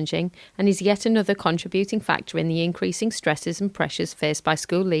is challenging and is yet another contributing factor in the increasing stresses and pressures faced by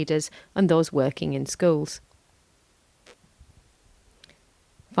school leaders and those working in schools.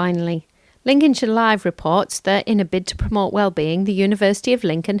 Finally, Lincolnshire Live reports that in a bid to promote wellbeing, the University of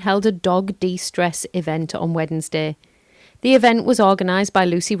Lincoln held a dog de-stress event on Wednesday. The event was organised by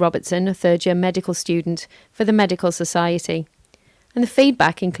Lucy Robertson, a third-year medical student for the Medical Society. And the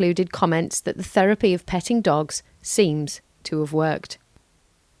feedback included comments that the therapy of petting dogs seems to have worked.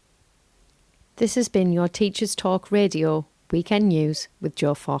 This has been your Teachers Talk Radio Weekend News with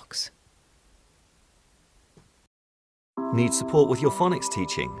Joe Fox. Need support with your phonics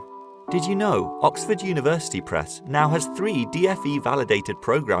teaching? Did you know Oxford University Press now has 3 DFE validated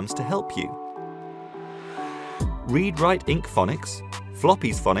programs to help you? Read Write Inc Phonics,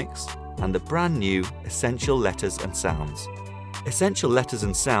 Floppy's Phonics, and the brand new Essential Letters and Sounds. Essential Letters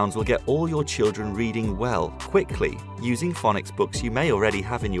and Sounds will get all your children reading well, quickly, using phonics books you may already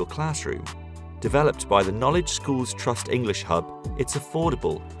have in your classroom. Developed by the Knowledge Schools Trust English Hub, it's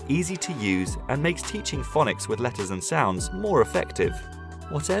affordable, easy to use, and makes teaching phonics with letters and sounds more effective.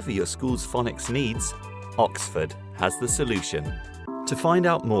 Whatever your school's phonics needs, Oxford has the solution. To find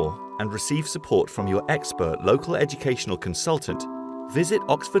out more and receive support from your expert local educational consultant, visit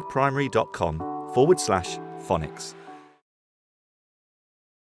oxfordprimary.com/phonics.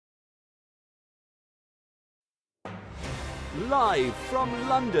 Live from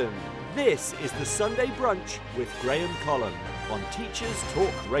London, this is the Sunday Brunch with Graham Collum on Teachers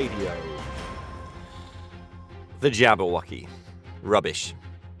Talk Radio. The Jabberwocky. Rubbish.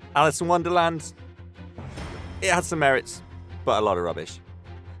 Alice in Wonderland. It has some merits, but a lot of rubbish.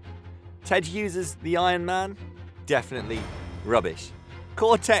 Ted Hughes' The Iron Man. Definitely rubbish.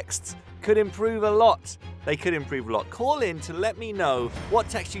 Core texts could improve a lot. They could improve a lot. Call in to let me know what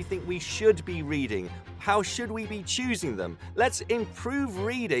text you think we should be reading. How should we be choosing them? Let's improve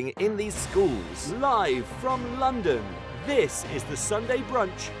reading in these schools. Live from London, this is the Sunday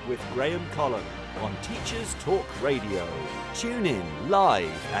Brunch with Graham Collum on Teachers Talk Radio. Tune in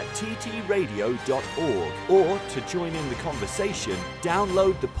live at ttradio.org, or to join in the conversation,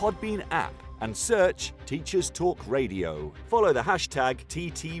 download the Podbean app and search Teachers Talk Radio. Follow the hashtag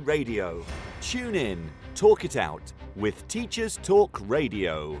TTRadio. Tune in, talk it out with Teachers Talk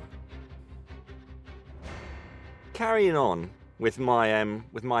Radio. Carrying on with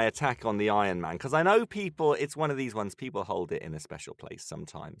my attack on the Iron Man, because I know people, it's one of these ones, people hold it in a special place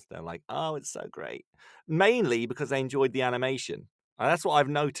sometimes. They're like, oh, it's so great. Mainly because they enjoyed the animation. And that's what I've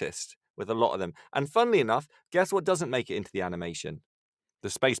noticed with a lot of them. And funnily enough, guess what doesn't make it into the animation? The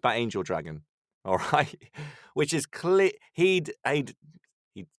Space Bat Angel Dragon. All right? Which is clear. He'd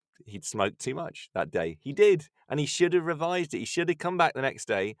smoked too much that day. He did. And he should have revised it. He should have come back the next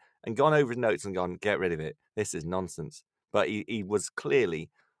day and gone over his notes and gone, get rid of it. This is nonsense. But he was clearly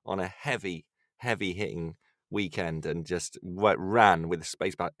on a heavy hitting weekend and just ran with the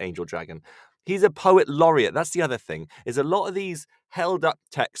Space Angel Dragon. He's a poet laureate. That's the other thing, is a lot of these held up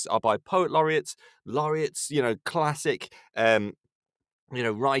texts are by poet laureates, classic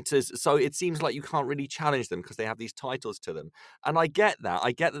writers. So it seems like you can't really challenge them because they have these titles to them. And I get that.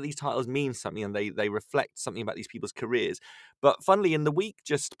 I get that these titles mean something and they reflect something about these people's careers. But funnily, in the week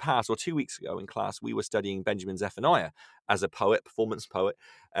just past, or 2 weeks ago in class, we were studying Benjamin Zephaniah as a poet, performance poet,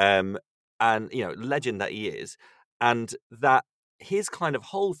 and, legend that he is. And that his kind of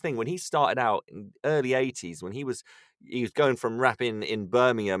whole thing, when he started out in early 80s, when he was going from rapping in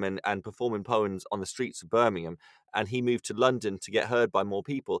Birmingham and performing poems on the streets of Birmingham, and he moved to London to get heard by more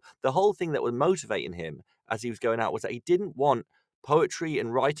people. The whole thing that was motivating him as he was going out was that he didn't want poetry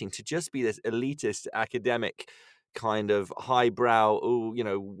and writing to just be this elitist academic kind of highbrow,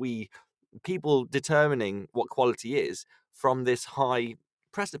 we people determining what quality is from this high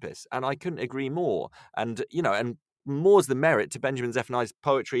precipice. And I couldn't agree more. And, and more's the merit to Benjamin Zephaniah's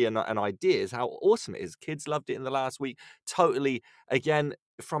poetry and ideas, how awesome it is. Kids loved it in the last week. Totally, again,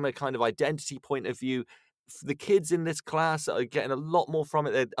 from a kind of identity point of view, the kids in this class are getting a lot more from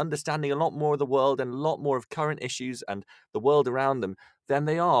it. They're understanding a lot more of the world and a lot more of current issues and the world around them than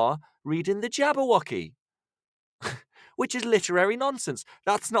they are reading the Jabberwocky, which is literary nonsense.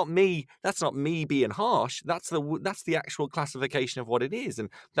 That's not me being harsh. That's the actual classification of what it is, and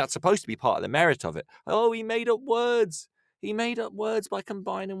that's supposed to be part of the merit of it. Oh, he made up words. He made up words by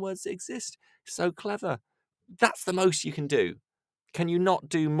combining words that exist. So clever. That's the most you can do. Can you not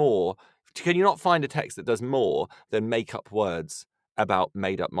do more? Can you not find a text that does more than make up words about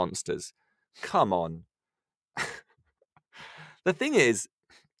made-up monsters? Come on. The thing is,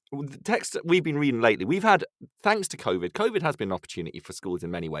 the text that we've been reading lately, we've had, thanks to COVID has been an opportunity for schools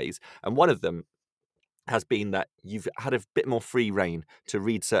in many ways. And one of them has been that you've had a bit more free reign to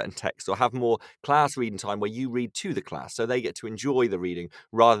read certain texts or have more class reading time where you read to the class. So they get to enjoy the reading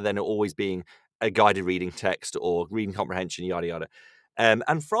rather than it always being a guided reading text or reading comprehension, yada, yada.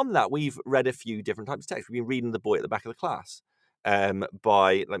 And from that, we've read a few different types of text. We've been reading The Boy at the Back of the Class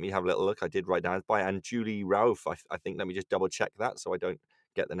by, let me have a little look. I did write down, by Anjuli Rauf, I think. Let me just double check that so I don't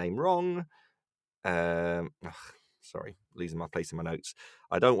get the name wrong. Sorry, losing my place in my notes.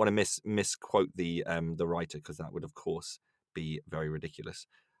 I don't want to misquote the writer because that would, of course, be very ridiculous.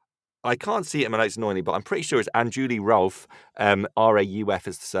 I can't see it in my notes annoyingly, but I'm pretty sure it's Anjuli Rauf, R-A-U-F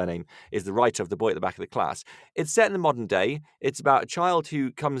is the surname, is the writer of The Boy at the Back of the Class. It's set in the modern day. It's about a child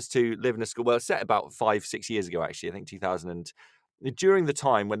who comes to live in a school. Well, it's set about 5-6 years ago, actually. I think 2000 and during the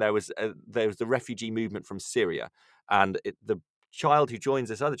time when there was the refugee movement from Syria, and the child who joins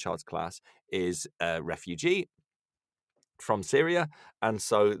this other child's class is a refugee from Syria, and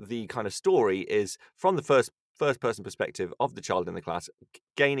so the kind of story is from the first person perspective of the child in the class,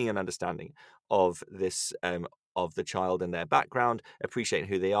 gaining an understanding of this of the child and their background, appreciating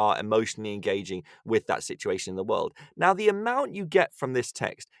who they are, emotionally engaging with that situation in the world. Now, the amount you get from this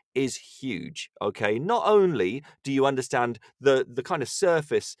text is huge, okay? Not only do you understand the kind of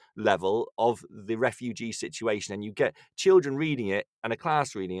surface level of the refugee situation, and you get children reading it and a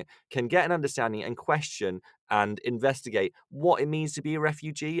class reading it, can get an understanding and question and investigate what it means to be a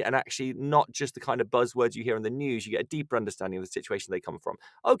refugee, and actually not just the kind of buzzwords you hear on the news. You get a deeper understanding of the situation they come from.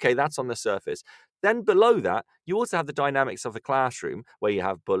 Okay, that's on the surface. Then below that, you also have the dynamics of the classroom where you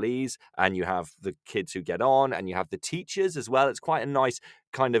have bullies and you have the kids who get on and you have the teachers as well. It's quite a nice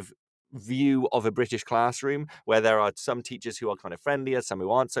kind of view of a British classroom where there are some teachers who are kind of friendlier, some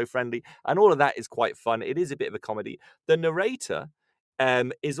who aren't so friendly, and all of that is quite fun. It is a bit of a comedy. The narrator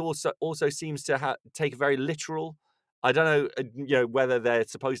is also seems to take a very literal. I don't know, whether they're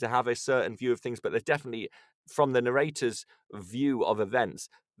supposed to have a certain view of things, but there's definitely, from the narrator's view of events,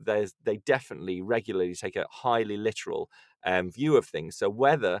 they definitely regularly take a highly literal view of things. So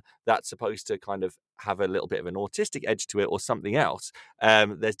whether that's supposed to kind of have a little bit of an autistic edge to it or something else,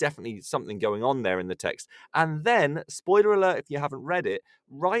 there's definitely something going on there in the text. And then, spoiler alert if you haven't read it,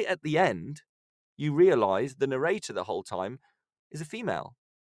 right at the end, you realize the narrator the whole time is a female.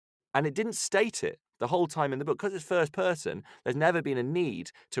 And it didn't state it the whole time in the book. Because it's first person, there's never been a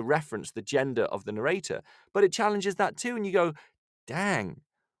need to reference the gender of the narrator. But it challenges that too. And you go, dang,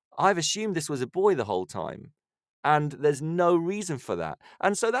 I've assumed this was a boy the whole time. And there's no reason for that.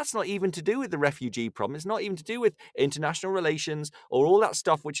 And so that's not even to do with the refugee problem. It's not even to do with international relations or all that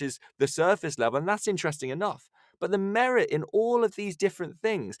stuff, which is the surface level. And that's interesting enough. But the merit in all of these different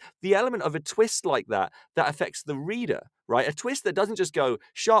things, the element of a twist like that affects the reader, right? A twist that doesn't just go,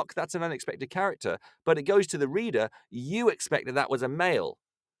 shock, that's an unexpected character, but it goes to the reader, you expected that was a male.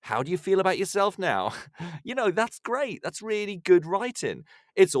 How do you feel about yourself now? That's great. That's really good writing.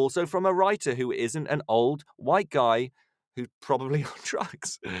 It's also from a writer who isn't an old white guy who's probably on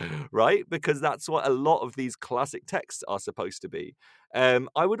drugs, right? Because that's what a lot of these classic texts are supposed to be.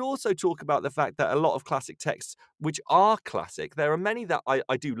 I would also talk about the fact that a lot of classic texts, which are classic, there are many that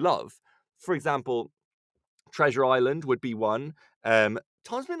I do love. For example, Treasure Island would be one.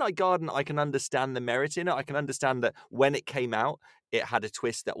 Tom's Midnight Garden, I can understand the merit in it. I can understand that when it came out, it had a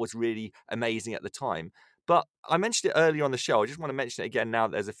twist that was really amazing at the time. But I mentioned it earlier on the show. I just want to mention it again now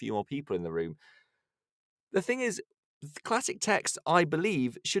that there's a few more people in the room. The thing is, classic text, I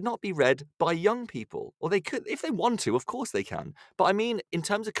believe, should not be read by young people. Or they could, if they want to, of course they can. But I mean, in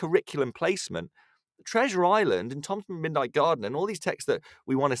terms of curriculum placement, Treasure Island and Tom's Midnight Garden and all these texts that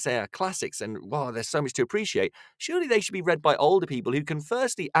we want to say are classics and, wow, there's so much to appreciate, surely they should be read by older people who can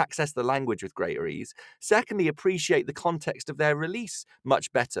firstly access the language with greater ease, secondly appreciate the context of their release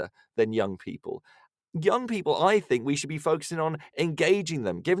much better than young people. Young people, I think we should be focusing on engaging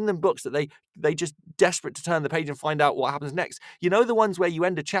them, giving them books that they just desperate to turn the page and find out what happens next. You know, the ones where you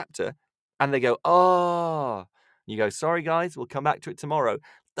end a chapter and they go, oh, you go, sorry guys, we'll come back to it tomorrow.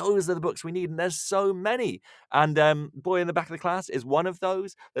 Those are the books we need, and there's so many. And Boy in the Back of the Class is one of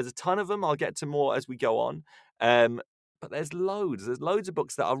those. There's a ton of them. I'll get to more as we go on. But there's loads. There's loads of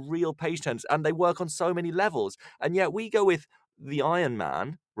books that are real page turners, and they work on so many levels. And yet we go with the Iron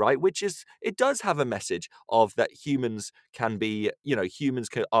Man, right? Which is, it does have a message of that humans can be,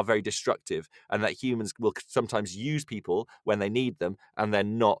 are very destructive, and that humans will sometimes use people when they need them, and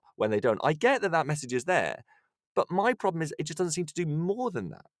then not when they don't. I get that message is there. But my problem is it just doesn't seem to do more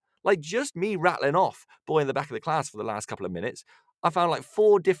than that. Like, just me rattling off Boy in the Back of the Class for the last couple of minutes, I found like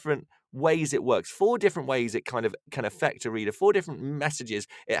 4 different ways it works, 4 different ways it kind of can affect a reader, 4 different messages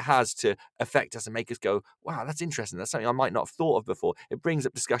it has to affect us and make us go, wow, that's interesting. That's something I might not have thought of before. It brings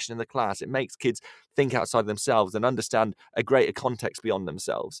up discussion in the class. It makes kids think outside themselves and understand a greater context beyond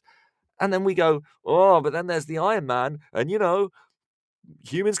themselves. And then we go, oh, but then there's the Iron Man, and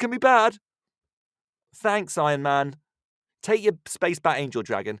humans can be bad. Thanks, Iron Man. Take your Space Bat Angel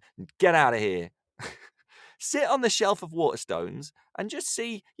Dragon and get out of here. Sit on the shelf of Waterstones and just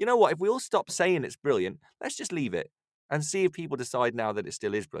see, you know what, if we all stop saying it's brilliant, let's just leave it and see if people decide now that it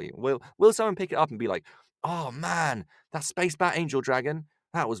still is brilliant. Will someone pick it up and be like, oh man, that Space Bat Angel Dragon,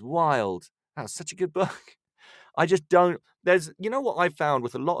 that was wild. That was such a good book. I just don't, what I've found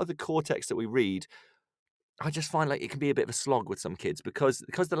with a lot of the core texts that we read, I just find like it can be a bit of a slog with some kids because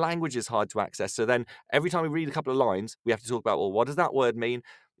the language is hard to access. So then every time we read a couple of lines, we have to talk about, well, what does that word mean?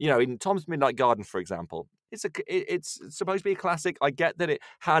 In Tom's Midnight Garden, for example, it's supposed to be a classic. I get that it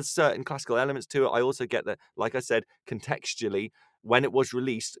has certain classical elements to it. I also get that, like I said, contextually, when it was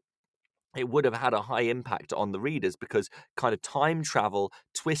released, it would have had a high impact on the readers because kind of time travel,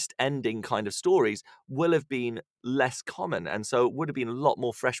 twist ending kind of stories will have been less common. And so it would have been a lot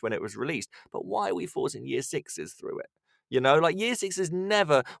more fresh when it was released. But why are we forcing year 6s through it? Like year 6s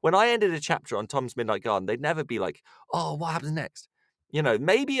never, when I ended a chapter on Tom's Midnight Garden, they'd never be like, oh, what happens next?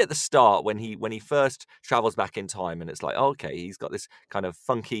 Maybe at the start when he first travels back in time and it's like, okay, he's got this kind of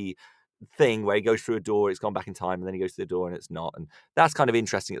funky thing where he goes through a door, it's gone back in time, and then he goes through the door and it's not. And that's kind of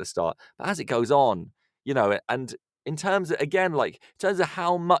interesting at the start. But as it goes on, and in terms of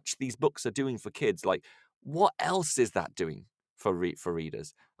how much these books are doing for kids, like what else is that doing for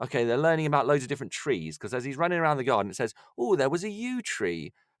readers? Okay, they're learning about loads of different trees because as he's running around the garden, it says, oh, there was a yew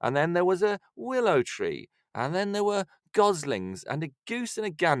tree, and then there was a willow tree, and then there were goslings and a goose and a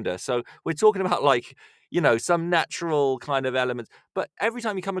gander. So we're talking about some natural kind of elements. But every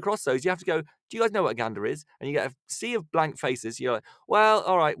time you come across those, you have to go, do you guys know what a gander is? And you get a sea of blank faces. You're like, well,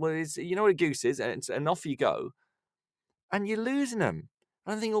 all right, well, you know what a goose is? And off you go. And you're losing them.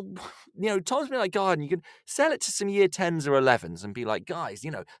 And I'm thinking, Tom's Midnight Garden, you can sell it to some year 10s or 11s and be like, guys,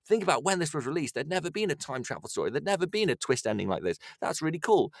 think about when this was released. There'd never been a time travel story. There'd never been a twist ending like this. That's really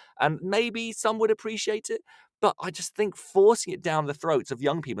cool. And maybe some would appreciate it. But I just think forcing it down the throats of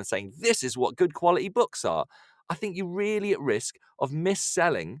young people and saying, this is what good quality books are, I think you're really at risk of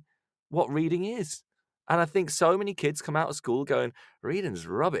mis-selling what reading is. And I think so many kids come out of school going, reading's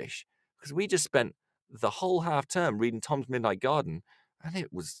rubbish. Because we just spent the whole half term reading Tom's Midnight Garden, and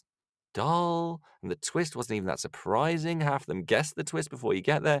it was dull, and the twist wasn't even that surprising. Half of them guessed the twist before you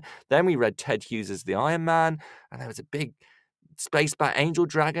get there. Then we read Ted Hughes' The Iron Man, and there was a big Space Bat Angel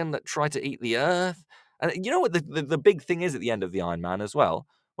Dragon that tried to eat the Earth. And you know what the big thing is at the end of The Iron Man as well?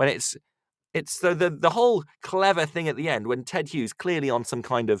 When it's the whole clever thing at the end, when Ted Hughes, clearly on some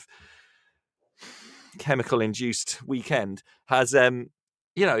kind of chemical-induced weekend, has the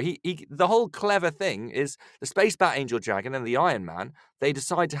whole clever thing is the Space Bat Angel Dragon and the Iron Man, they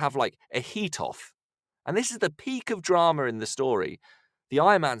decide to have like a heat-off. And this is the peak of drama in the story. The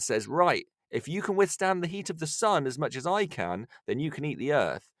Iron Man says, right, if you can withstand the heat of the sun as much as I can, then you can eat the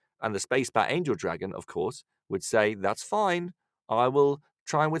earth. And the space bat angel dragon, of course, would say, that's fine. I will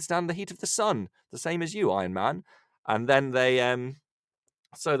try and withstand the heat of the sun, the same as you, Iron Man. And then they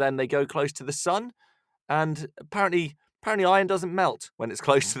go close to the sun, and apparently iron doesn't melt when it's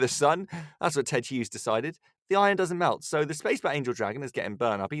close to the sun. That's what Ted Hughes decided. The iron doesn't melt. So the space bat angel dragon is getting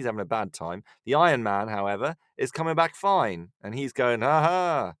burned up. He's having a bad time. The Iron Man, however, is coming back fine. And he's going,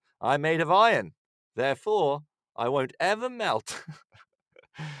 ha, I'm made of iron. Therefore, I won't ever melt.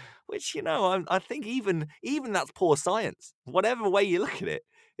 Which, I think even that's poor science. Whatever way you look at it,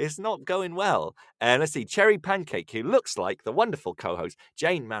 it's not going well. And let's see, Cherry Pancake, who looks like the wonderful co-host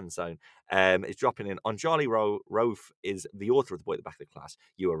Jane Manzone, is dropping in. Anjali Rofe is the author of The Boy at the Back of the Class.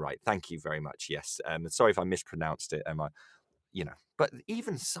 You were right. Thank you very much. Yes. Sorry if I mispronounced it, Emma. But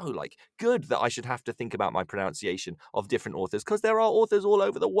even so, good that I should have to think about my pronunciation of different authors, because there are authors all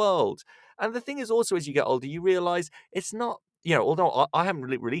over the world. And the thing is also, as you get older, you realize it's not, although I haven't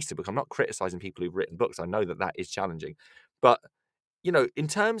released a book, I'm not criticizing people who've written books. I know that is challenging. But, in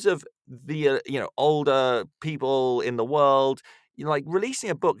terms of the, older people in the world,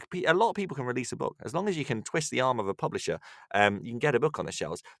 releasing a book, a lot of people can release a book. As long as you can twist the arm of a publisher, you can get a book on the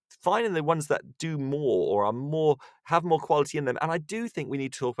shelves. Finding the ones that do more or have more quality in them. And I do think we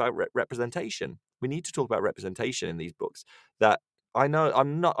need to talk about representation. We need to talk about representation in these books. That I know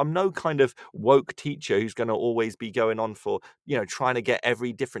I'm no kind of woke teacher who's going to always be going on for, trying to get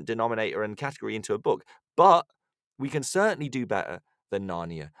every different denominator and category into a book. But we can certainly do better than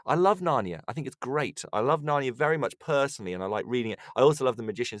Narnia. I love Narnia. I think it's great. I love Narnia very much personally, and I like reading it. I also love The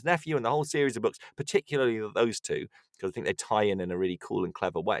Magician's Nephew and the whole series of books, particularly those two, because I think they tie in a really cool and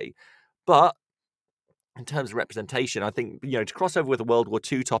clever way. But in terms of representation, I think, to cross over with a World War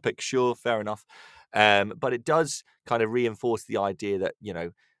II topic, sure, fair enough. But it does kind of reinforce the idea that,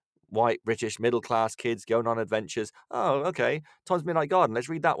 white, British, middle-class kids going on adventures. Oh, okay. Tom's Midnight Garden. Let's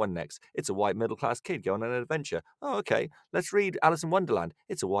read that one next. It's a white middle-class kid going on an adventure. Oh, okay. Let's read Alice in Wonderland.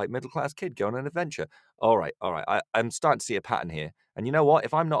 It's a white middle-class kid going on an adventure. All right. I'm starting to see a pattern here. And you know what?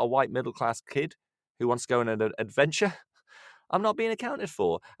 If I'm not a white middle-class kid who wants to go on an adventure, I'm not being accounted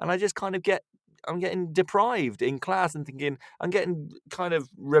for. And I just kind of I'm getting deprived in class and thinking, I'm getting kind of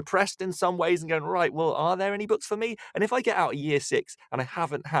repressed in some ways and going, right, well, are there any books for me? And if I get out of year 6 and I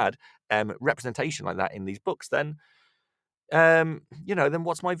haven't had representation like that in these books, then, then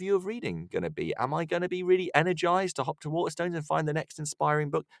what's my view of reading going to be? Am I going to be really energized to hop to Waterstones and find the next inspiring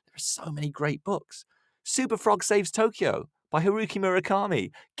book? There are so many great books. Super Frog Saves Tokyo by Haruki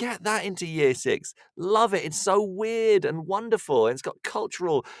Murakami. Get that into year 6. Love it. It's so weird and wonderful. And it's got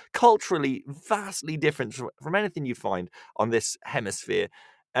culturally vastly different from anything you find on this hemisphere.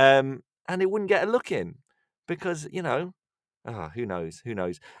 And it wouldn't get a look in because, who knows?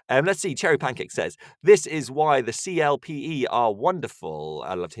 Let's see. Cherry Pancake says, this is why the CLPE are wonderful.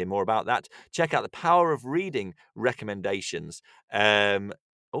 I'd love to hear more about that. Check out the Power of Reading recommendations.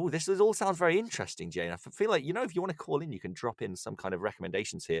 Oh, this all sounds very interesting, Jane. I feel like, if you want to call in, you can drop in some kind of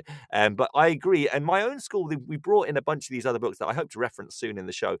recommendations here. But I agree. In my own school, we brought in a bunch of these other books that I hope to reference soon in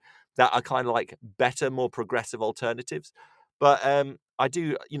the show that are kind of like better, more progressive alternatives. But I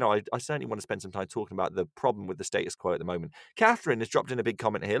do, I certainly want to spend some time talking about the problem with the status quo at the moment. Catherine has dropped in a big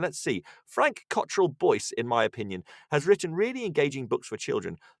comment here. Let's see. Frank Cottrell Boyce, in my opinion, has written really engaging books for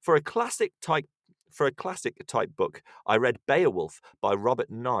children. For a classic type book, I read Beowulf by Robert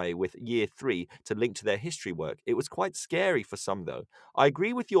Nye with Year 3 to link to their history work. It was quite scary for some, though. I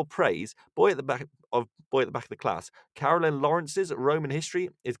agree with your praise. Boy at the Back of the Class. Carolyn Lawrence's Roman History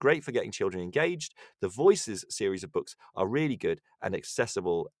is great for getting children engaged. The Voices series of books are really good and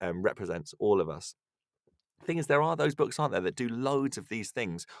accessible and represents all of us. The thing is, there are those books, aren't there, that do loads of these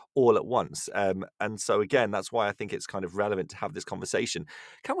things all at once. And so, again, that's why I think it's kind of relevant to have this conversation.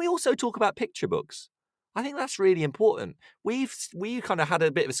 Can we also talk about picture books? I think that's really important. We kind of had a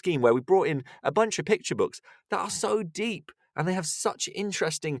bit of a scheme where we brought in a bunch of picture books that are so deep and they have such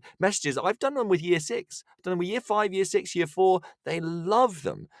interesting messages. I've done them with year 6. I've done them with year 5, year 6, year 4. They love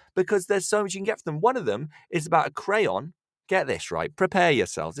them because there's so much you can get from them. One of them is about a crayon. Get this, right? Prepare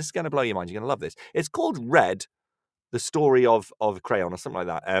yourselves. This is going to blow your mind. You're going to love this. It's called Red, the story of Crayon or something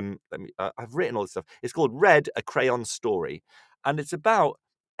like that. I've written all this stuff. It's called Red, a Crayon Story. And it's about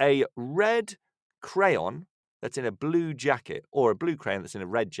a red crayon that's in a blue jacket or a blue crayon that's in a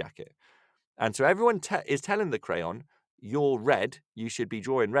red jacket. And so everyone is telling the crayon, you're red, you should be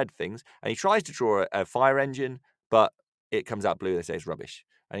drawing red things. And he tries to draw a fire engine, but it comes out blue. They say it's rubbish.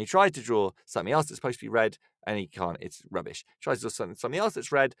 And he tries to draw something else that's supposed to be red, and he can't. It's rubbish. He tries to draw something else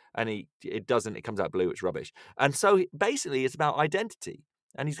that's red, and it doesn't. It comes out blue. It's rubbish. And so basically, it's about identity.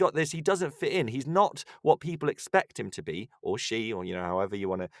 And he's got this, he doesn't fit in. He's not what people expect him to be, or she, or, however you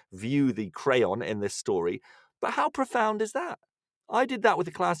want to view the crayon in this story. But how profound is that? I did that with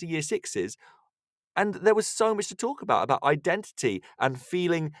a class of year sixes, and there was so much to talk about identity and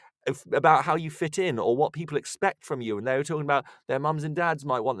feeling about how you fit in or what people expect from you. And they were talking about their mums and dads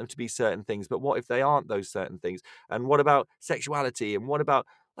might want them to be certain things, but what if they aren't those certain things? And what about sexuality? And what about,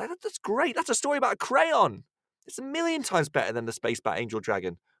 that's great. That's a story about a crayon. It's a million times better than the Space Bat Angel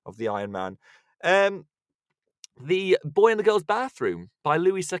Dragon of the Iron Man. The Boy in the Girl's Bathroom by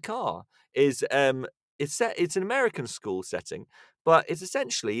Louis Sachar is it's an American school setting, but it's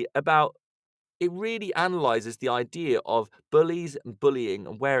essentially about, it really analyzes the idea of bullies and bullying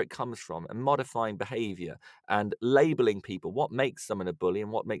and where it comes from and modifying behavior and labeling people, what makes someone a bully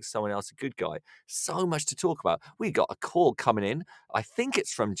and what makes someone else a good guy. So much to talk about. We got a call coming in. I think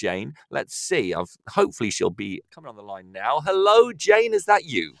it's from Jane. Let's see. Hopefully she'll be coming on the line now. Hello, Jane. Is that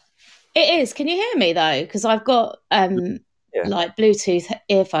you? It is. Can you hear me though? Because I've got like Bluetooth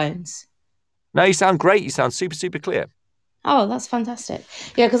earphones. No, you sound great. You sound super, super clear. Oh, that's fantastic.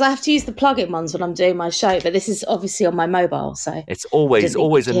 Yeah, because I have to use the plug-in ones when I'm doing my show, but this is obviously on my mobile, so... It's always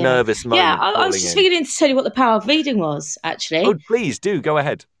a nervous moment. Yeah, I was just beginning to tell you what the power of reading was, actually. Oh, please do. Go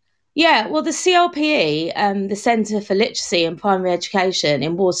ahead. Yeah, well, the CLPE, the Centre for Literacy and Primary Education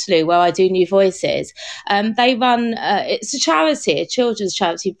in Waterloo, where I do New Voices, they run... it's a charity, a children's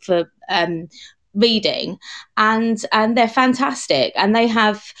charity for... reading, and they're fantastic, and they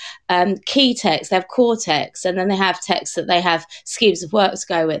have key text, they have core text, and then they have text that they have schemes of work to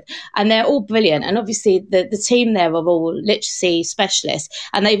go with, and they're all brilliant. And obviously the team there are all literacy specialists,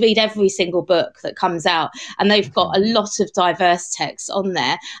 and they read every single book that comes out, and they've got a lot of diverse text on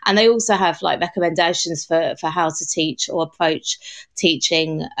there, and they also have like recommendations for how to teach or approach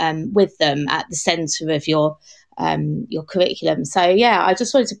teaching with them at the centre of your curriculum. So yeah, I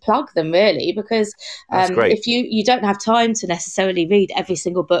just wanted to plug them really, because if you don't have time to necessarily read every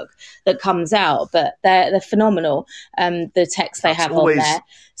single book that comes out, but they're phenomenal. The text they have on there.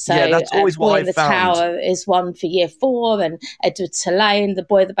 So that's always what Boy I in the found. Tower is one for year 4, and Edward Tulane, The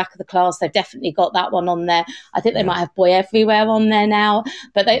Boy at the Back of the Class, they've definitely got that one on there. I think they might have Boy Everywhere on there now,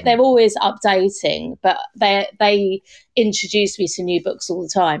 but they're always updating, but they introduce me to new books all the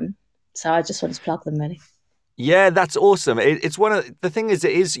time. So I just wanted to plug them really. Yeah, that's awesome. It's one of the thing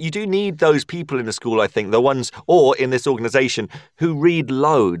is you do need those people in the school, I think, the ones or in this organization who read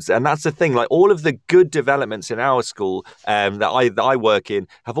loads. And that's the thing, like all of the good developments in our school that I work in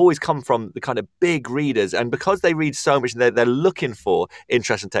have always come from the kind of big readers. And because they read so much and they're looking for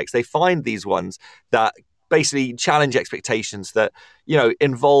interesting text, they find these ones that basically challenge expectations, that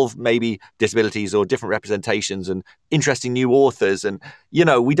involve maybe disabilities or different representations and interesting new authors. And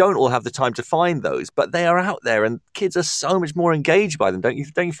we don't all have the time to find those, but they are out there, and kids are so much more engaged by them. Don't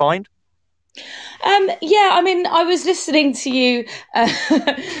you find? Yeah, I mean, I was listening to you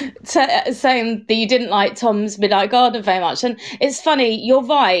saying that you didn't like Tom's Midnight Garden very much, and it's funny, you're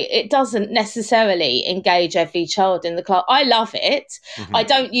right, it doesn't necessarily engage every child in the class. I love it. I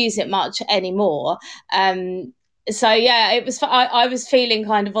don't use it much anymore. So yeah, it was. I was feeling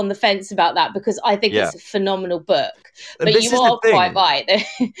kind of on the fence about that, because I think it's a phenomenal book. But you are quite right;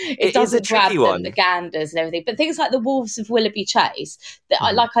 it doesn't grab them, the Ganders and everything. But things like The Wolves of Willoughby Chase, that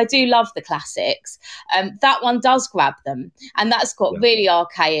I do love the classics. That one does grab them, and that's got really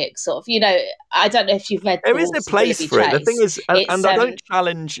archaic sort of. I don't know if you've read. There is a place for it. The thing is, and I don't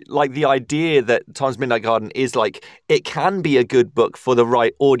challenge like the idea that Tom's Midnight Garden is like, it can be a good book for the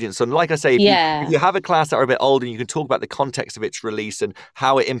right audience. And like I say, if you have a class that are a bit older, you can talk about the context of its release and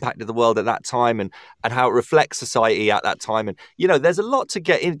how it impacted the world at that time, and how it reflects society at that time. And there's a lot to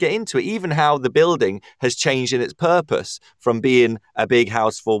get into it. Even how the building has changed in its purpose from being a big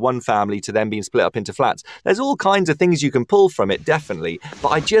house for one family to then being split up into flats. There's all kinds of things you can pull from it, definitely. But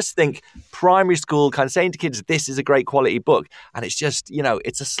I just think primary school kind of saying to kids, this is a great quality book, and it's just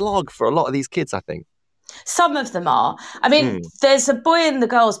it's a slog for a lot of these kids, I think. Some of them are. I mean, there's A Boy in the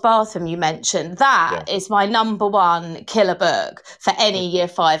Girl's Bathroom you mentioned. That is my number one killer book for any year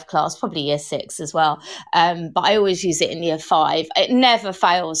 5 class, probably year 6 as well. But I always use it in year 5. It never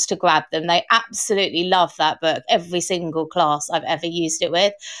fails to grab them. They absolutely love that book, every single class I've ever used it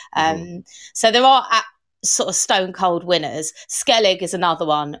with. So there are sort of stone cold winners. Skellig is another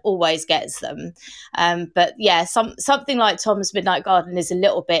one, always gets them. But yeah, something like Tom's Midnight Garden is a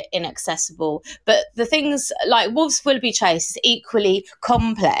little bit inaccessible. But the things like Wolves of Willoughby Chase is equally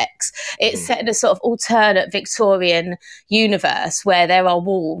complex. It's set in a sort of alternate Victorian universe where there are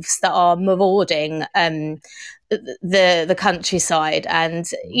wolves that are marauding the countryside, and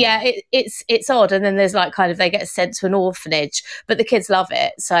it's odd. And then there's like kind of they get sent to an orphanage, but the kids love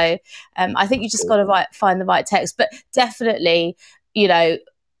it. So I think you just got to find the right text, but definitely,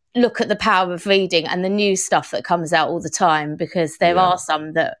 look at the power of reading and the new stuff that comes out all the time, because there are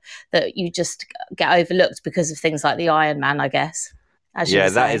some that you just get overlooked because of things like the Iron Man, I guess.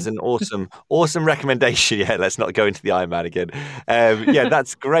 That is an awesome recommendation. Yeah, let's not go into the Iron Man again.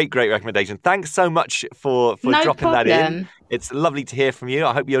 That's great recommendation. Thanks so much for dropping that in. It's lovely to hear from you.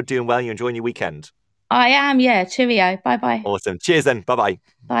 I hope you're doing well and you're enjoying your weekend. I am, yeah. Cheerio. Bye-bye. Awesome. Cheers then. Bye-bye.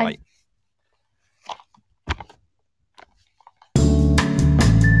 Bye.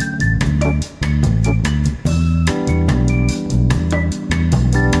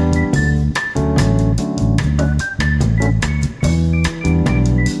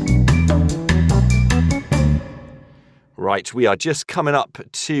 Right, we are just coming up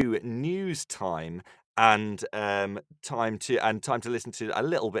to news time and time to listen to a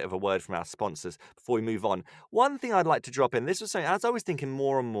little bit of a word from our sponsors before we move on. One thing I'd like to drop in, this was something as I was thinking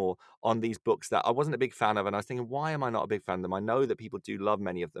more and more on these books that I wasn't a big fan of, and I was thinking, why am I not a big fan of them? I know that people do love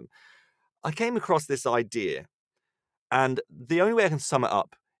many of them. I came across this idea, and the only way I can sum it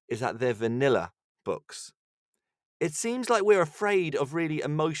up is that they're vanilla books. It seems like we're afraid of really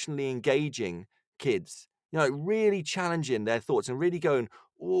emotionally engaging kids. Really challenging their thoughts and really going,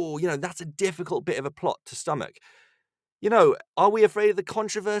 that's a difficult bit of a plot to stomach. Are we afraid of the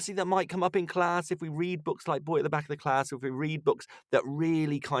controversy that might come up in class if we read books like Boy at the Back of the Class, or if we read books that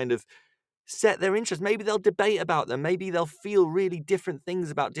really kind of set their interest? Maybe they'll debate about them. Maybe they'll feel really different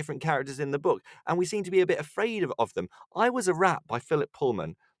things about different characters in the book. And we seem to be a bit afraid of them. I Was a Rat by Philip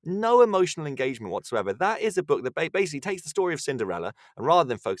Pullman. No emotional engagement whatsoever. That is a book that basically takes the story of Cinderella, and rather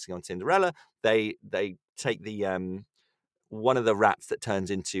than focusing on Cinderella, they take the one of the rats that turns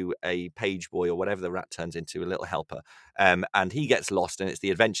into a page boy, or whatever the rat turns into, a little helper, and he gets lost, and it's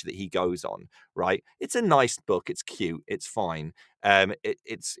the adventure that he goes on. Right? It's a nice book. It's cute. It's fine.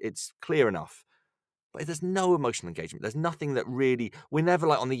 It's clear enough. But there's no emotional engagement. There's nothing that really, we're never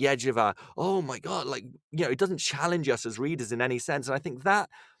like on the edge of our, oh my God, it doesn't challenge us as readers in any sense. And I think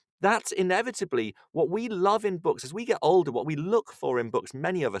that's inevitably what we love in books as we get older. What we look for in books,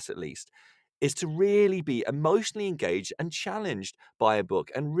 many of us at least, is to really be emotionally engaged and challenged by a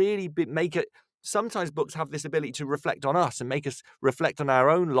book, and really make it. Sometimes books have this ability to reflect on us and make us reflect on our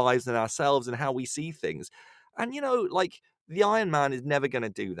own lives and ourselves and how we see things. And the Iron Man is never going to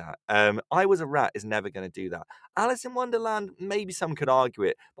do that. I Was a Rat is never going to do that. Alice in Wonderland, maybe some could argue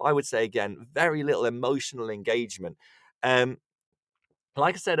it, but I would say, again, very little emotional engagement.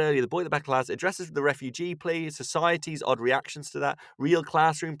 Like I said earlier, The Boy at the Back of the Class addresses the refugee plea, society's odd reactions to that, real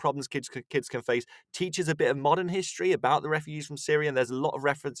classroom problems kids can face, teaches a bit of modern history about the refugees from Syria, and there's a lot of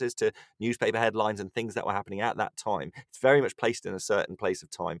references to newspaper headlines and things that were happening at that time. It's very much placed in a certain place of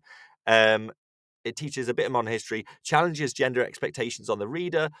time. It teaches a bit of modern history, challenges gender expectations on the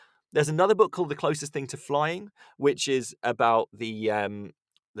reader. There's another book called The Closest Thing to Flying, which is about the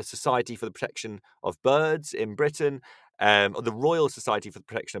Society for the Protection of Birds in Britain, or the Royal Society for the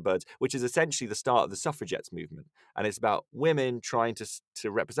Protection of Birds, which is essentially the start of the suffragettes movement. And it's about women trying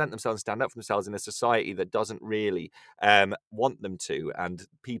to represent themselves and stand up for themselves in a society that doesn't really want them to, and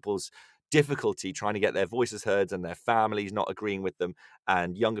people's difficulty trying to get their voices heard and their families not agreeing with them,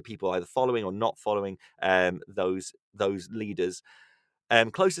 and younger people either following or not following those leaders.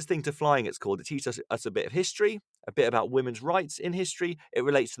 Closest Thing to Flying, it's called. It teaches us a bit of history, a bit about women's rights in history. It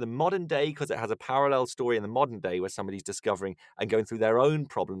relates to the modern day because it has a parallel story in the modern day where somebody's discovering and going through their own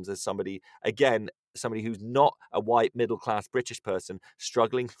problems as somebody who's not a white middle-class British person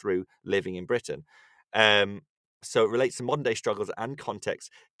struggling through living in Britain. So it relates to modern day struggles and contexts,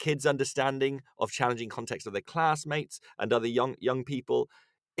 kids' understanding of challenging contexts of their classmates and other young people.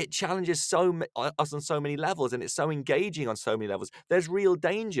 It challenges us on so many levels, and it's so engaging on so many levels. There's real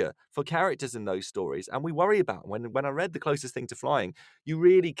danger for characters in those stories, and we worry about when I read The Closest Thing to Flying, you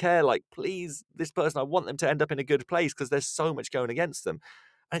really care, please, this person, I want them to end up in a good place because there's so much going against them.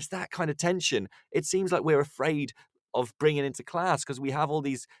 And it's that kind of tension. It seems like we're afraid of bringing into class because we have all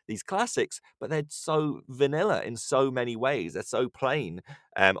these classics, but they're so vanilla in so many ways. They're so plain.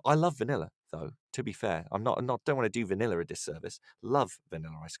 I love vanilla, though. To be fair, don't want to do vanilla a disservice. Love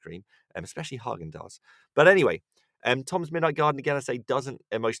vanilla ice cream, especially Haagen-Dazs. But anyway, Tom's Midnight Garden, again, I say, doesn't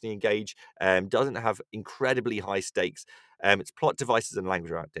emotionally engage, doesn't have incredibly high stakes. Its plot devices and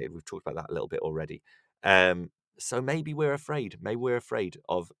language are outdated. We've talked about that a little bit already. So maybe we're afraid. Maybe we're afraid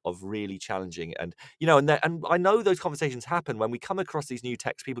of really challenging, and and I know those conversations happen when we come across these new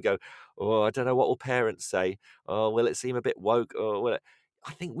texts. People go, "Oh, I don't know what will parents say. Oh, will it seem a bit woke? Or will it?"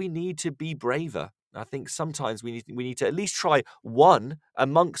 I think we need to be braver I think sometimes we need to at least try one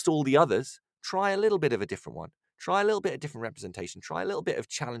amongst all the others. Try a little bit of a different one. Try a little bit of different representation. Try a little bit of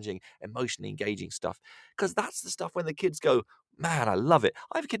challenging, emotionally engaging stuff. Because that's the stuff when the kids go, man, I love it.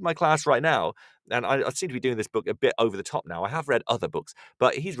 I have a kid in my class right now, and I seem to be doing this book a bit over the top now. I have read other books,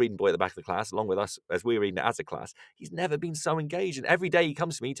 but he's reading Boy at the Back of the Class along with us as we're reading it as a class. He's never been so engaged. And every day he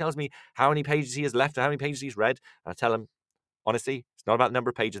comes to me, he tells me how many pages he has left or how many pages he's read. And I tell him, honestly, it's not about the number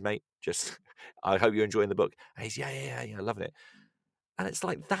of pages, mate. Just, I hope you're enjoying the book. And he's, yeah, loving it. And it's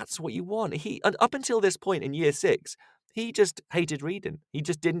like, that's what you want. And up until this point in year 6, he just hated reading. He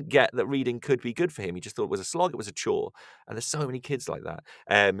just didn't get that reading could be good for him. He just thought it was a slog, it was a chore. And there's so many kids like that.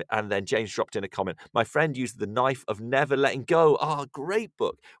 And then James dropped in a comment. My friend used The Knife of Never Letting Go. Oh, great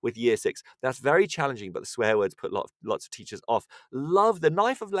book with year 6. That's very challenging, but the swear words put lots of teachers off. Love The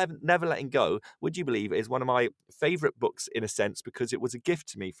Knife of Never Letting Go, would you believe, is one of my favourite books in a sense, because it was a gift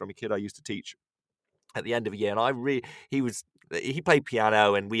to me from a kid I used to teach at the end of a year. And he played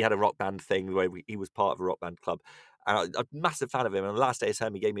piano, and we had a rock band thing where he was part of a rock band club. And I'm a massive fan of him. And on the last day of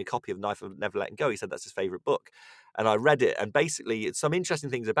term, he gave me a copy of Knife of Never Letting Go. He said that's his favourite book. And I read it. And basically, it's some interesting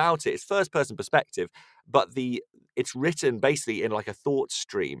things about it. It's first-person perspective, but it's written basically in like a thought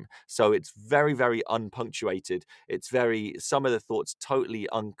stream. So it's very, very unpunctuated. Some of the thoughts totally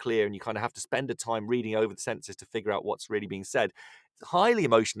unclear, and you kind of have to spend a time reading over the sentences to figure out what's really being said. Highly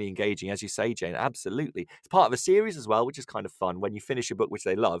emotionally engaging, as you say, Jane. Absolutely. It's part of a series as well, which is kind of fun when you finish a book which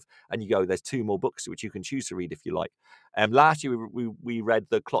they love and you go, there's 2 more books which you can choose to read if you like. Last year we read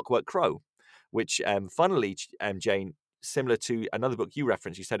The Clockwork Crow, which funnily, Jane, similar to another book you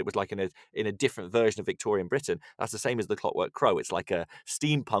referenced. You said it was like in a different version of Victorian Britain. That's the same as The Clockwork Crow. It's like a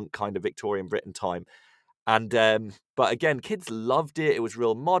steampunk kind of Victorian Britain time. And but again, kids loved it. It was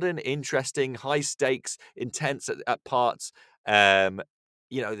real modern, interesting, high stakes, intense at parts. Lots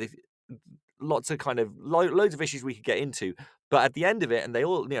of kind of loads of issues we could get into. But at the end of it, and they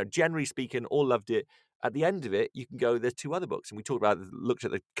all, generally speaking, all loved it. At the end of it, you can go, there's 2 other books. And we looked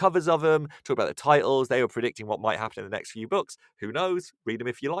at the covers of them, talked about the titles. They were predicting what might happen in the next few books. Who knows? Read them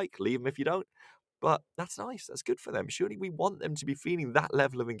if you like, leave them if you don't. But that's nice. That's good for them. Surely we want them to be feeling that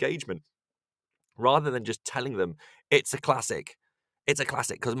level of engagement, rather than just telling them it's a classic. It's a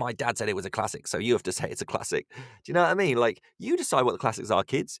classic because my dad said it was a classic, so you have to say it's a classic. Do you know what I mean? Like, you decide what the classics are,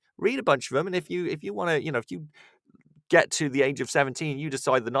 kids. Read a bunch of them, and if you want to, if you get to the age of 17, you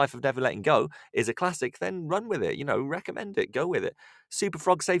decide The Knife of Never Letting Go is a classic, then run with it. Recommend it. Go with it. Super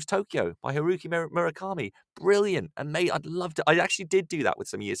Frog Saves Tokyo by Haruki Murakami. Brilliant. And mate, I'd love to. I actually did do that with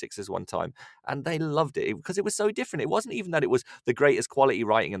some year 6s one time, and they loved it because it was so different. It wasn't even that it was the greatest quality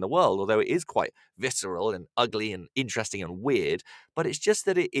writing in the world, although it is quite visceral and ugly and interesting and weird, but it's just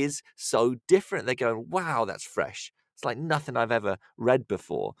that it is so different. They're going, wow, that's fresh. It's like nothing I've ever read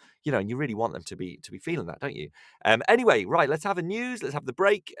before, and you really want them to be feeling that, don't you? Anyway, right, let's have let's have the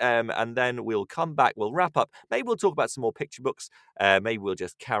break, and then we'll come back, we'll wrap up. Maybe we'll talk about some more picture books. Maybe we'll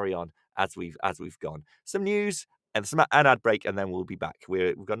just carry on as we've gone. Some news and an ad break, and then we'll be back.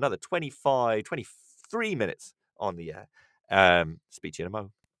 We've got another 23 minutes on the air. Speak to you in a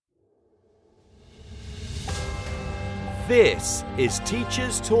moment. This is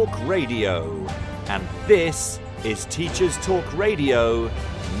Teachers Talk Radio, and this is Teachers Talk Radio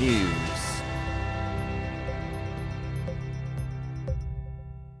News.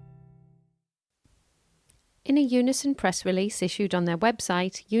 In a Unison press release issued on their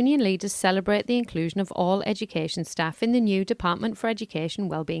website, union leaders celebrate the inclusion of all education staff in the new Department for Education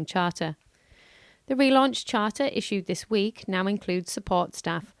Wellbeing Charter. The relaunched charter issued this week now includes support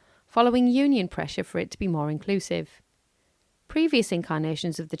staff, following union pressure for it to be more inclusive. Previous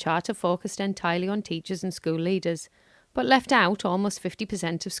incarnations of the charter focused entirely on teachers and school leaders, but left out almost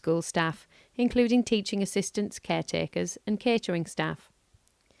 50% of school staff, including teaching assistants, caretakers and catering staff.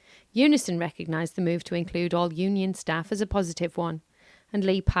 Unison recognised the move to include all union staff as a positive one, and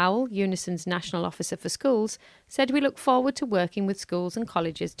Lee Powell, Unison's National Officer for Schools, said we look forward to working with schools and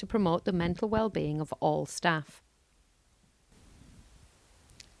colleges to promote the mental well-being of all staff.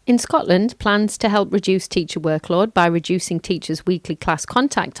 In Scotland, plans to help reduce teacher workload by reducing teachers' weekly class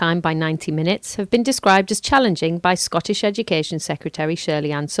contact time by 90 minutes have been described as challenging by Scottish Education Secretary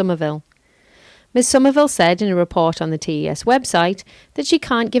Shirley-Ann Somerville. Ms Somerville said in a report on the TES website that she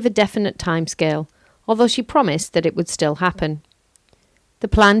can't give a definite timescale, although she promised that it would still happen. The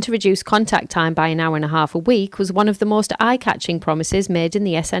plan to reduce contact time by an hour and a half a week was one of the most eye-catching promises made in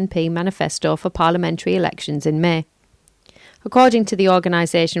the SNP manifesto for parliamentary elections in May. According to the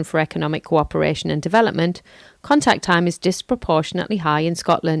Organisation for Economic Cooperation and Development, contact time is disproportionately high in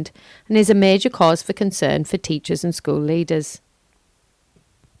Scotland and is a major cause for concern for teachers and school leaders.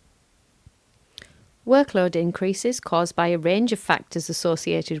 Workload increases caused by a range of factors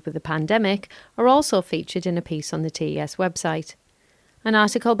associated with the pandemic are also featured in a piece on the TES website. An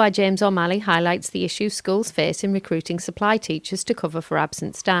article by James O'Malley highlights the issues schools face in recruiting supply teachers to cover for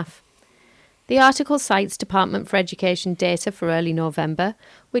absent staff. The article cites Department for Education data for early November,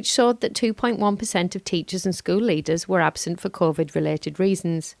 which showed that 2.1% of teachers and school leaders were absent for COVID-related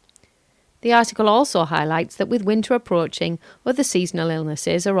reasons. The article also highlights that with winter approaching, other seasonal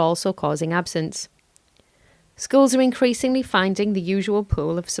illnesses are also causing absence. Schools are increasingly finding the usual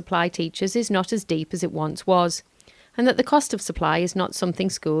pool of supply teachers is not as deep as it once was, and that the cost of supply is not something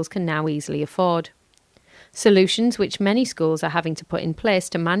schools can now easily afford. Solutions which many schools are having to put in place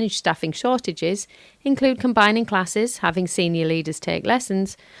to manage staffing shortages include combining classes, having senior leaders take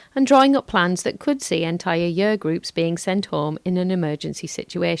lessons, and drawing up plans that could see entire year groups being sent home in an emergency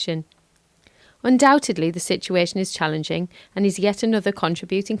situation. Undoubtedly, the situation is challenging and is yet another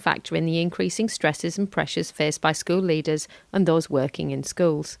contributing factor in the increasing stresses and pressures faced by school leaders and those working in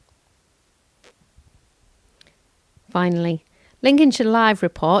schools. Finally, Lincolnshire Live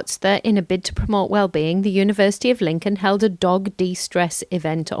reports that in a bid to promote wellbeing, the University of Lincoln held a dog de-stress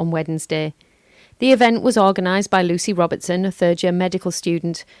event on Wednesday. The event was organised by Lucy Robertson, a third-year medical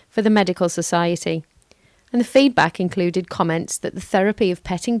student, for the Medical Society. And the feedback included comments that the therapy of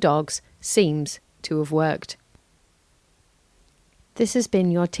petting dogs seems to have worked. This has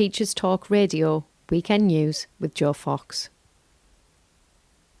been your Teachers Talk Radio Weekend News with Joe Fox.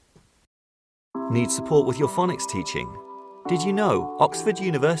 Need support with your phonics teaching? Did you know Oxford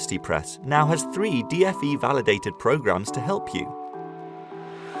University Press now has 3 DFE-validated programs to help you?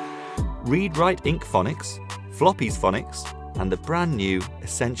 Read Write Inc. Phonics, Floppy's Phonics, and the brand new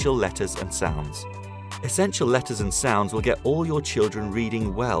Essential Letters and Sounds. Essential Letters and Sounds will get all your children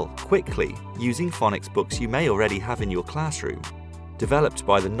reading well, quickly, using phonics books you may already have in your classroom. Developed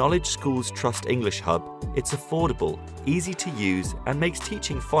by the Knowledge Schools Trust English Hub, it's affordable, easy to use, and makes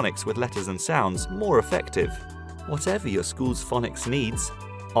teaching phonics with letters and sounds more effective. Whatever your school's phonics needs,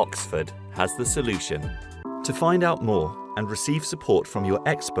 Oxford has the solution. To find out more and receive support from your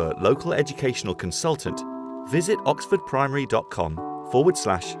expert local educational consultant, visit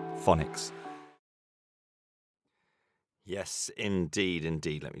oxfordprimary.com/phonics. Yes, indeed.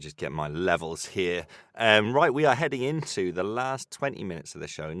 Let me just get my levels here. Right, we are heading into the last 20 minutes of the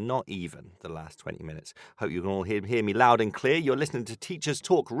show, not even the last 20 minutes. Hope you can all hear me loud and clear. You're listening to Teachers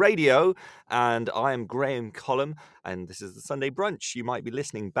Talk Radio, and I am Graham Collum, and this is the Sunday Brunch. You might be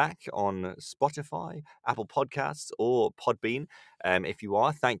listening back on Spotify, Apple Podcasts, or Podbean. If you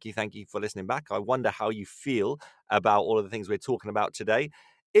are, thank you for listening back. I wonder how you feel about all of the things we're talking about today.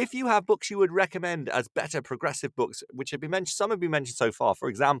 If you have books you would recommend as better progressive books, which have been mentioned, some have been mentioned so far, for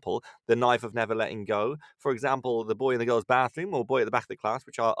example, The Knife of Never Letting Go, for example, The Boy in the Girl's Bathroom, or Boy at the Back of the Class,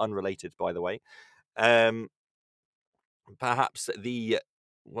 which are unrelated, by the way. Perhaps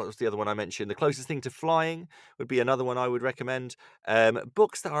what was the other one I mentioned? The Closest Thing to Flying would be another one I would recommend.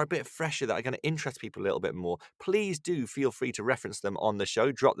 Books that are a bit fresher, that are going to interest people a little bit more. Please do feel free to reference them on the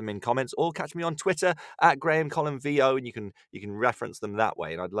show. Drop them in comments, or catch me on Twitter at GrahamCollumVO, and you can reference them that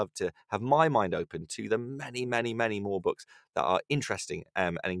way. And I'd love to have my mind open to the many, many, many more books that are interesting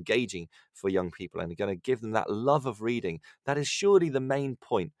and engaging for young people, and are going to give them that love of reading. That is surely the main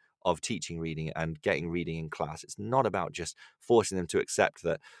point of teaching reading and getting reading in class. It's not about just forcing them to accept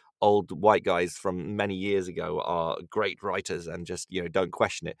that old white guys from many years ago are great writers and just, don't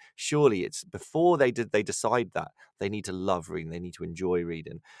question it. Surely it's before they decide that they need to love reading, they need to enjoy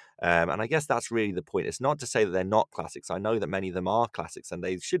reading. And I guess that's really the point. It's not to say that they're not classics. I know that many of them are classics and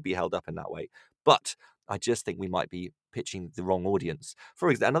they should be held up in that way. But I just think we might be pitching the wrong audience. For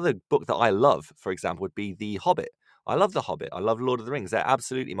example, another book that I love, for example, would be The Hobbit. I love The Hobbit. I love Lord of the Rings. They're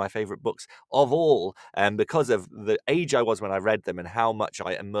absolutely my favourite books of all, because of the age I was when I read them and how much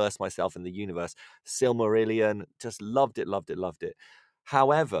I immersed myself in the universe. Silmarillion, just loved it.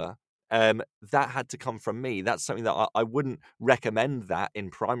 However, that had to come from me. That's something that I wouldn't recommend that in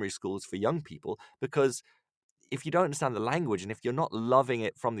primary schools for young people, because if you don't understand the language and if you're not loving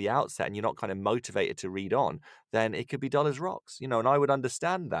it from the outset and you're not kind of motivated to read on, then it could be dull as rocks, and I would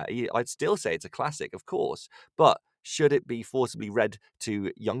understand that. I'd still say it's a classic, of course, but should it be forcibly read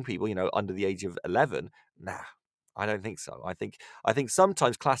to young people, under the age of 11? Nah, I don't think so. I think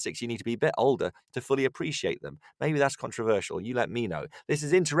sometimes classics, you need to be a bit older to fully appreciate them. Maybe that's controversial. You let me know. This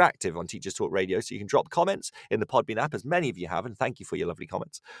is interactive on Teachers Talk Radio, so you can drop comments in the Podbean app, as many of you have, and thank you for your lovely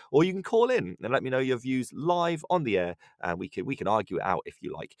comments. Or you can call in and let me know your views live on the air, and we can argue it out if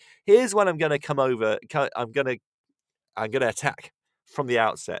you like. Here's when I'm going to come over. I'm going to attack from the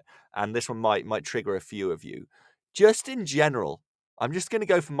outset, and this one might trigger a few of you. Just in general, I'm just going to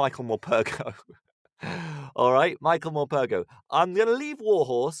go for Michael Morpurgo. All right, Michael Morpurgo. I'm going to leave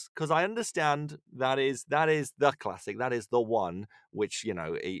Warhorse because I understand that is the classic. That is the one which,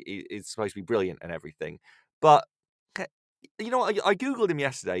 is supposed to be brilliant and everything. But, you know what? I Googled him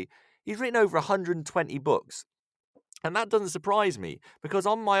yesterday. He's written over 120 books. And that doesn't surprise me because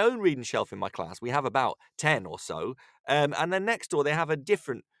on my own reading shelf in my class, we have about 10 or so. And then next door, they have a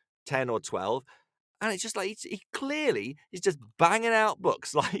different 10 or 12. And it's just like he clearly is just banging out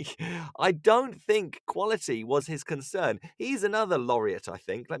books. Like, I don't think quality was his concern. He's another laureate, I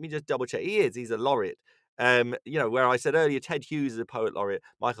think. Let me just double check. He's a laureate. Where I said earlier, Ted Hughes is a poet laureate,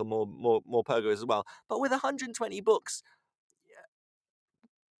 Michael Morpurgo as well. But with 120 books,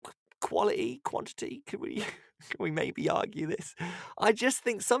 quality, quantity, can we can we maybe argue this? I just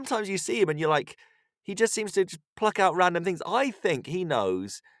think sometimes you see him and you're like, he just seems to just pluck out random things. I think he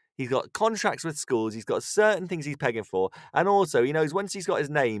knows he's got contracts with schools, he's got certain things he's pegging for, and also he knows once he's got his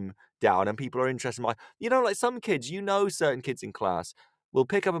name down and people are interested in like some kids, certain kids in class will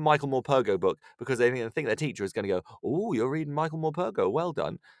pick up a Michael Morpurgo book because they think their teacher is going to go, "Oh, you're reading Michael Morpurgo, well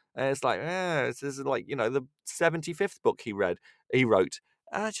done." And it's like, this is like, the 75th book he wrote.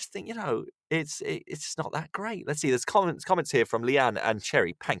 And I just think, it's just not that great. Let's see. There's comments here from Leanne and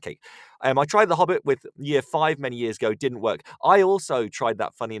Cherry Pancake. I tried The Hobbit with Year 5 many years ago. Didn't work. I also tried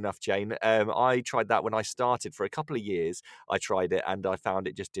that, funny enough, Jane. I tried that when I started for a couple of years. I tried it and I found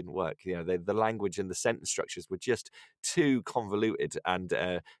it just didn't work. The language and the sentence structures were just too convoluted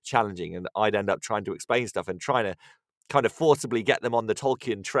and challenging. And I'd end up trying to explain stuff and trying to kind of forcibly get them on the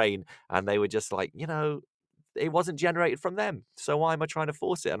Tolkien train. And they were just like, it wasn't generated from them. So why am I trying to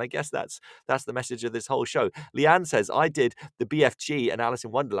force it? And I guess that's the message of this whole show. Leanne says, I did the BFG and Alice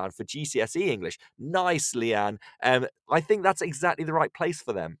in Wonderland for GCSE English. Nice, Leanne. I think that's exactly the right place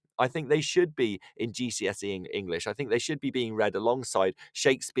for them. I think they should be in GCSE English. I think they should be being read alongside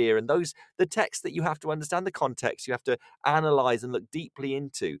Shakespeare and the texts that you have to understand the context, you have to analyse and look deeply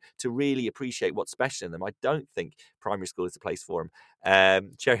into to really appreciate what's special in them. I don't think primary school is the place for them.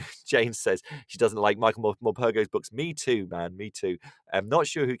 Jane says she doesn't like Michael Morpurgo's books. Me too, man. Me too. I'm not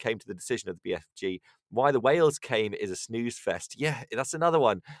sure who came to the decision of the BFG. Why the Whales Came is a snooze fest. Yeah, that's another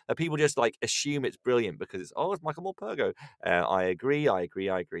one. People just assume it's brilliant because it's Michael Morpurgo. I agree,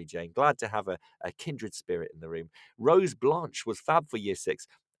 Jane. Glad to have a kindred spirit in the room. Rose Blanche was fab for Year 6.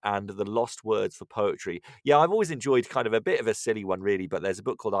 And the Lost Words for Poetry. Yeah, I've always enjoyed kind of a bit of a silly one, really, but there's a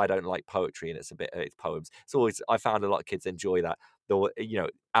book called I Don't Like Poetry, and it's poems. I found a lot of kids enjoy that. Though,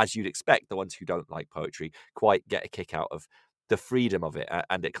 as you'd expect, the ones who don't like poetry quite get a kick out of the freedom of it,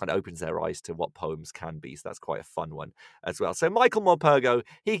 and it kind of opens their eyes to what poems can be. So that's quite a fun one as well. So Michael Morpurgo,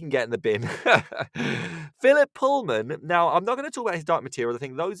 he can get in the bin. Philip Pullman. Now, I'm not going to talk about his dark material. I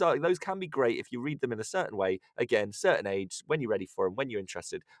think those can be great if you read them in a certain way. Again, certain age, when you're ready for them, when you're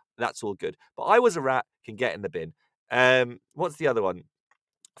interested, that's all good. But I Was a Rat can get in the bin. What's the other one?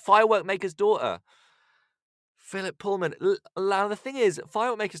 Firework Maker's Daughter. Philip Pullman. Now, the thing is,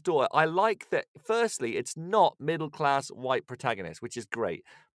 Firework Maker's Daughter, I like that, firstly, it's not middle-class white protagonist, which is great.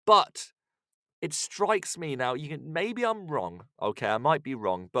 But it strikes me now, maybe I'm wrong, okay, I might be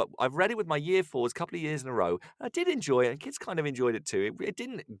wrong, but I've read it with my Year 4s a couple of years in a row. I did enjoy it, and kids kind of enjoyed it too. It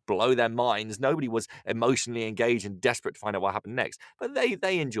didn't blow their minds. Nobody was emotionally engaged and desperate to find out what happened next, but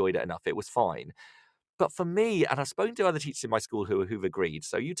they enjoyed it enough. It was fine. But for me, and I've spoken to other teachers in my school who've agreed,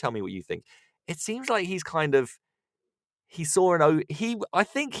 so you tell me what you think. It seems like he's kind of I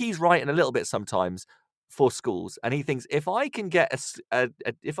think he's writing a little bit sometimes for schools, and he thinks if I can get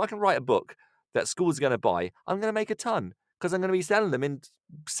if I can write a book that schools are going to buy, I'm going to make a ton because I'm going to be selling them in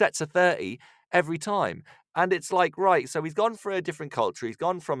sets of 30 every time. And it's like, right, so he's gone for a different culture. He's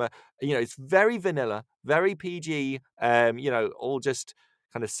gone from it's very vanilla, very PG, all just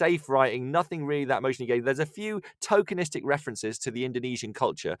kind of safe writing, nothing really that emotionally engaging. There's a few tokenistic references to the Indonesian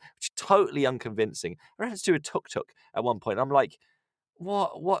culture, which is totally unconvincing. A reference to a tuk-tuk at one point. I'm like,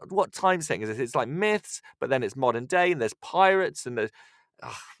 what time setting is this? It's like myths, but then it's modern day, and there's pirates, and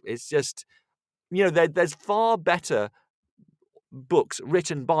it's just, there's far better books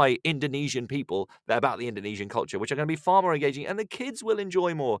written by Indonesian people about the Indonesian culture, which are going to be far more engaging, and the kids will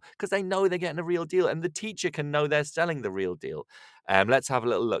enjoy more because they know they're getting a real deal, and the teacher can know they're selling the real deal. Let's have a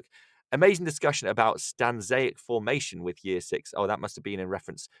little look. Amazing discussion about stanzaic formation with Year 6. Oh, that must have been in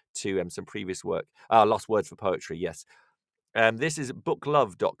reference to some previous work. Lost Words for Poetry, yes. This is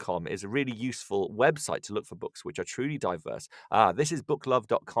booklove.com. Is a really useful website to look for books which are truly diverse. This is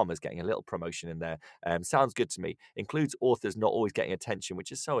booklove.com is getting a little promotion in there. Sounds good to me. Includes authors not always getting attention,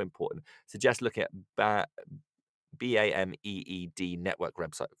 which is so important. Suggest looking at BAMEED network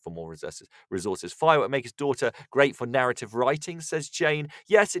website for more resources. Firework Maker's Daughter, great for narrative writing, says Jane.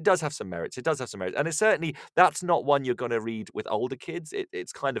 Yes, it does have some merits. It does have some merits. And it's certainly, that's not one you're going to read with older kids.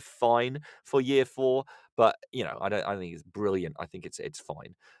 It's kind of fine for year 4, but, you know, I don't think it's brilliant. I think it's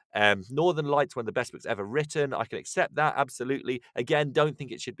fine. Northern Lights, one of the best books ever written. I can accept that, absolutely. Again, don't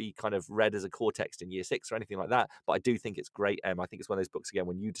think it should be kind of read as a core text in year 6 or anything like that, but I do think it's great. I think it's one of those books, again,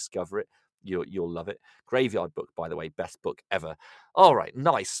 when you discover it, you'll love it. Graveyard Book, by the way, best book ever. All right,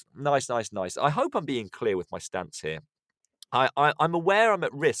 nice. I hope I'm being clear with my stance here. I'm aware I'm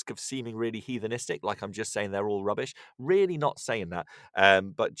at risk of seeming really heathenistic, like I'm just saying they're all rubbish. Really not saying that,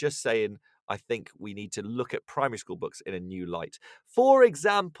 but just saying I think we need to look at primary school books in a new light. For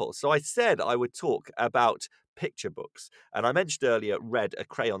example, so I said I would talk about picture books, and I mentioned earlier Red, a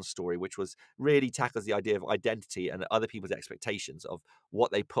Crayon Story, which was really tackles the idea of identity and other people's expectations of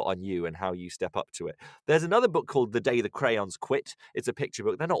what they put on you and how you step up to it. There's another book called The Day the Crayons Quit. It's a picture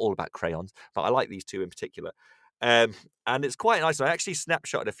book. They're not all about crayons, but I like these two in particular. And it's quite nice. I actually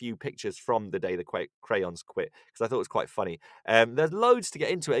snapshotted a few pictures from The Day the Crayons Quit because I thought it was quite funny. There's loads to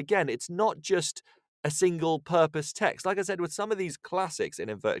get into it. Again, it's not just a single purpose text. Like I said, with some of these classics in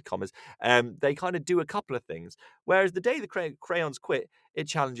inverted commas, they kind of do a couple of things. Whereas The Day the Crayons Quit, it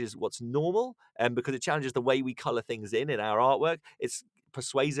challenges what's normal, because it challenges the way we color things in our artwork. It's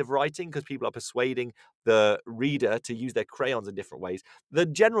persuasive writing because people are persuading the reader to use their crayons in different ways. The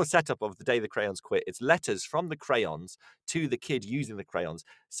general setup of The Day the Crayons Quit, it's letters from the crayons to the kid using the crayons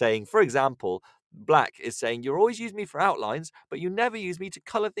saying, for example, Black is saying, you're always using me for outlines, but you never use me to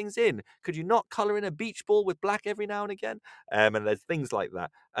color things in. Could you not color in a beach ball with black every now and again? And there's things like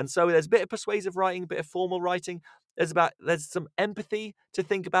that. And so there's a bit of persuasive writing, a bit of formal writing. There's some empathy to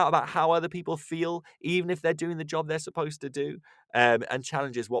think about how other people feel, even if they're doing the job they're supposed to do, and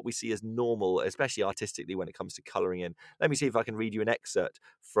challenges what we see as normal, especially artistically when it comes to colouring in. Let me see if I can read you an excerpt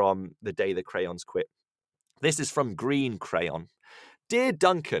from The Day the Crayons Quit. This is from Green Crayon. Dear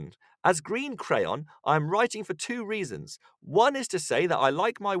Duncan, as Green Crayon, I am writing for 2 reasons. One is to say that I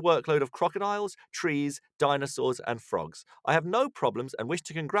like my workload of crocodiles, trees, dinosaurs, and frogs. I have no problems and wish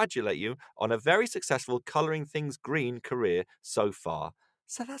to congratulate you on a very successful colouring things green career so far.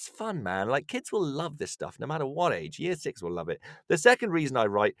 So that's fun, man. Like, kids will love this stuff, no matter what age. Year 6 will love it. The second reason I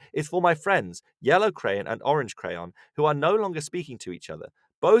write is for my friends, Yellow Crayon and Orange Crayon, who are no longer speaking to each other.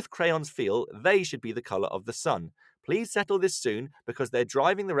 Both crayons feel they should be the colour of the sun. Please settle this soon because they're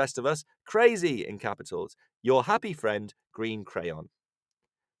driving the rest of us crazy, in capitals. Your happy friend, Green Crayon.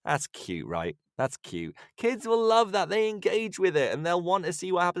 That's cute, right? That's cute. Kids will love that. They engage with it and they'll want to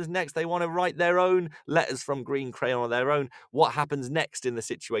see what happens next. They want to write their own letters from Green Crayon or their own what happens next in the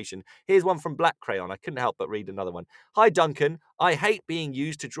situation. Here's one from Black Crayon. I couldn't help but read another one. Hi, Duncan. I hate being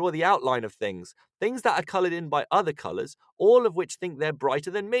used to draw the outline of things. Things that are coloured in by other colours, all of which think they're brighter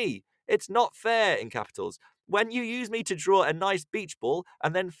than me. It's not fair, in capitals. When you use me to draw a nice beach ball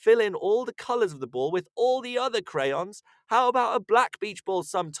and then fill in all the colours of the ball with all the other crayons, how about a black beach ball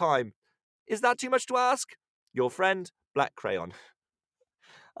sometime? Is that too much to ask? Your friend, Black Crayon.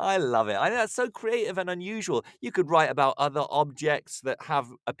 I love it. I think that's so creative and unusual. You could write about other objects that have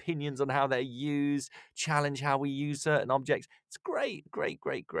opinions on how they're used, challenge how we use certain objects. It's great.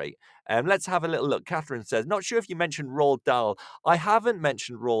 Let's have a little look. Catherine says, not sure if you mentioned Roald Dahl. I haven't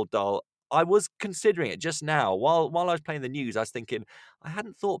mentioned Roald Dahl. I was considering it just now. While I was playing the news, I was thinking, I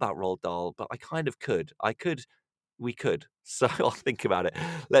hadn't thought about Roald Dahl, but I kind of could. We could. So I'll think about it.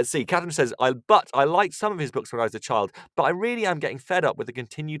 Let's see. Catherine says, I liked some of his books when I was a child, but I really am getting fed up with the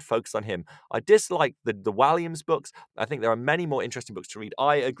continued focus on him. I dislike the Walliams books. I think there are many more interesting books to read.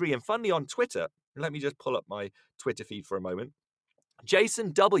 I agree. And funny, on Twitter, let me just pull up my Twitter feed for a moment.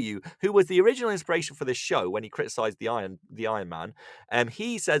 Jason W., who was the original inspiration for this show when he criticized the Iron Man,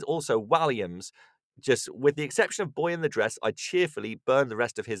 he says also Walliams, just with the exception of Boy in the Dress, I cheerfully burn the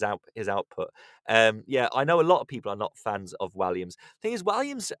rest of his output. Yeah, I know a lot of people are not fans of Walliams. Thing is,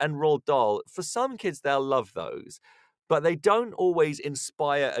 Walliams and Roald Dahl, for some kids, they'll love those, but they don't always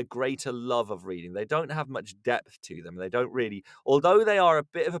inspire a greater love of reading. They don't have much depth to them. They don't really, although they are a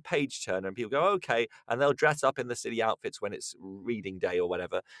bit of a page turner and people go, okay, and they'll dress up in the silly outfits when it's reading day or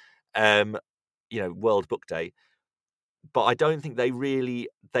whatever, World Book Day. But I don't think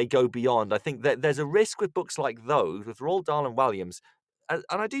they go beyond. I think that there's a risk with books like those, with Roald Dahl and Walliams, and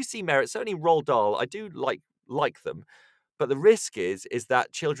I do see merit. Certainly Roald Dahl, I do like them. But the risk is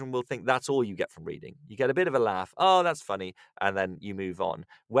that children will think that's all you get from reading. You get a bit of a laugh, oh, that's funny, and then you move on.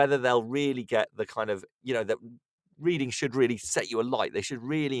 Whether they'll really get the kind of, that reading should really set you alight. They should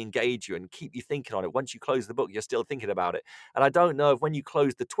really engage you and keep you thinking on it. Once you close the book, you're still thinking about it. And I don't know if when you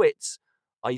close the twits,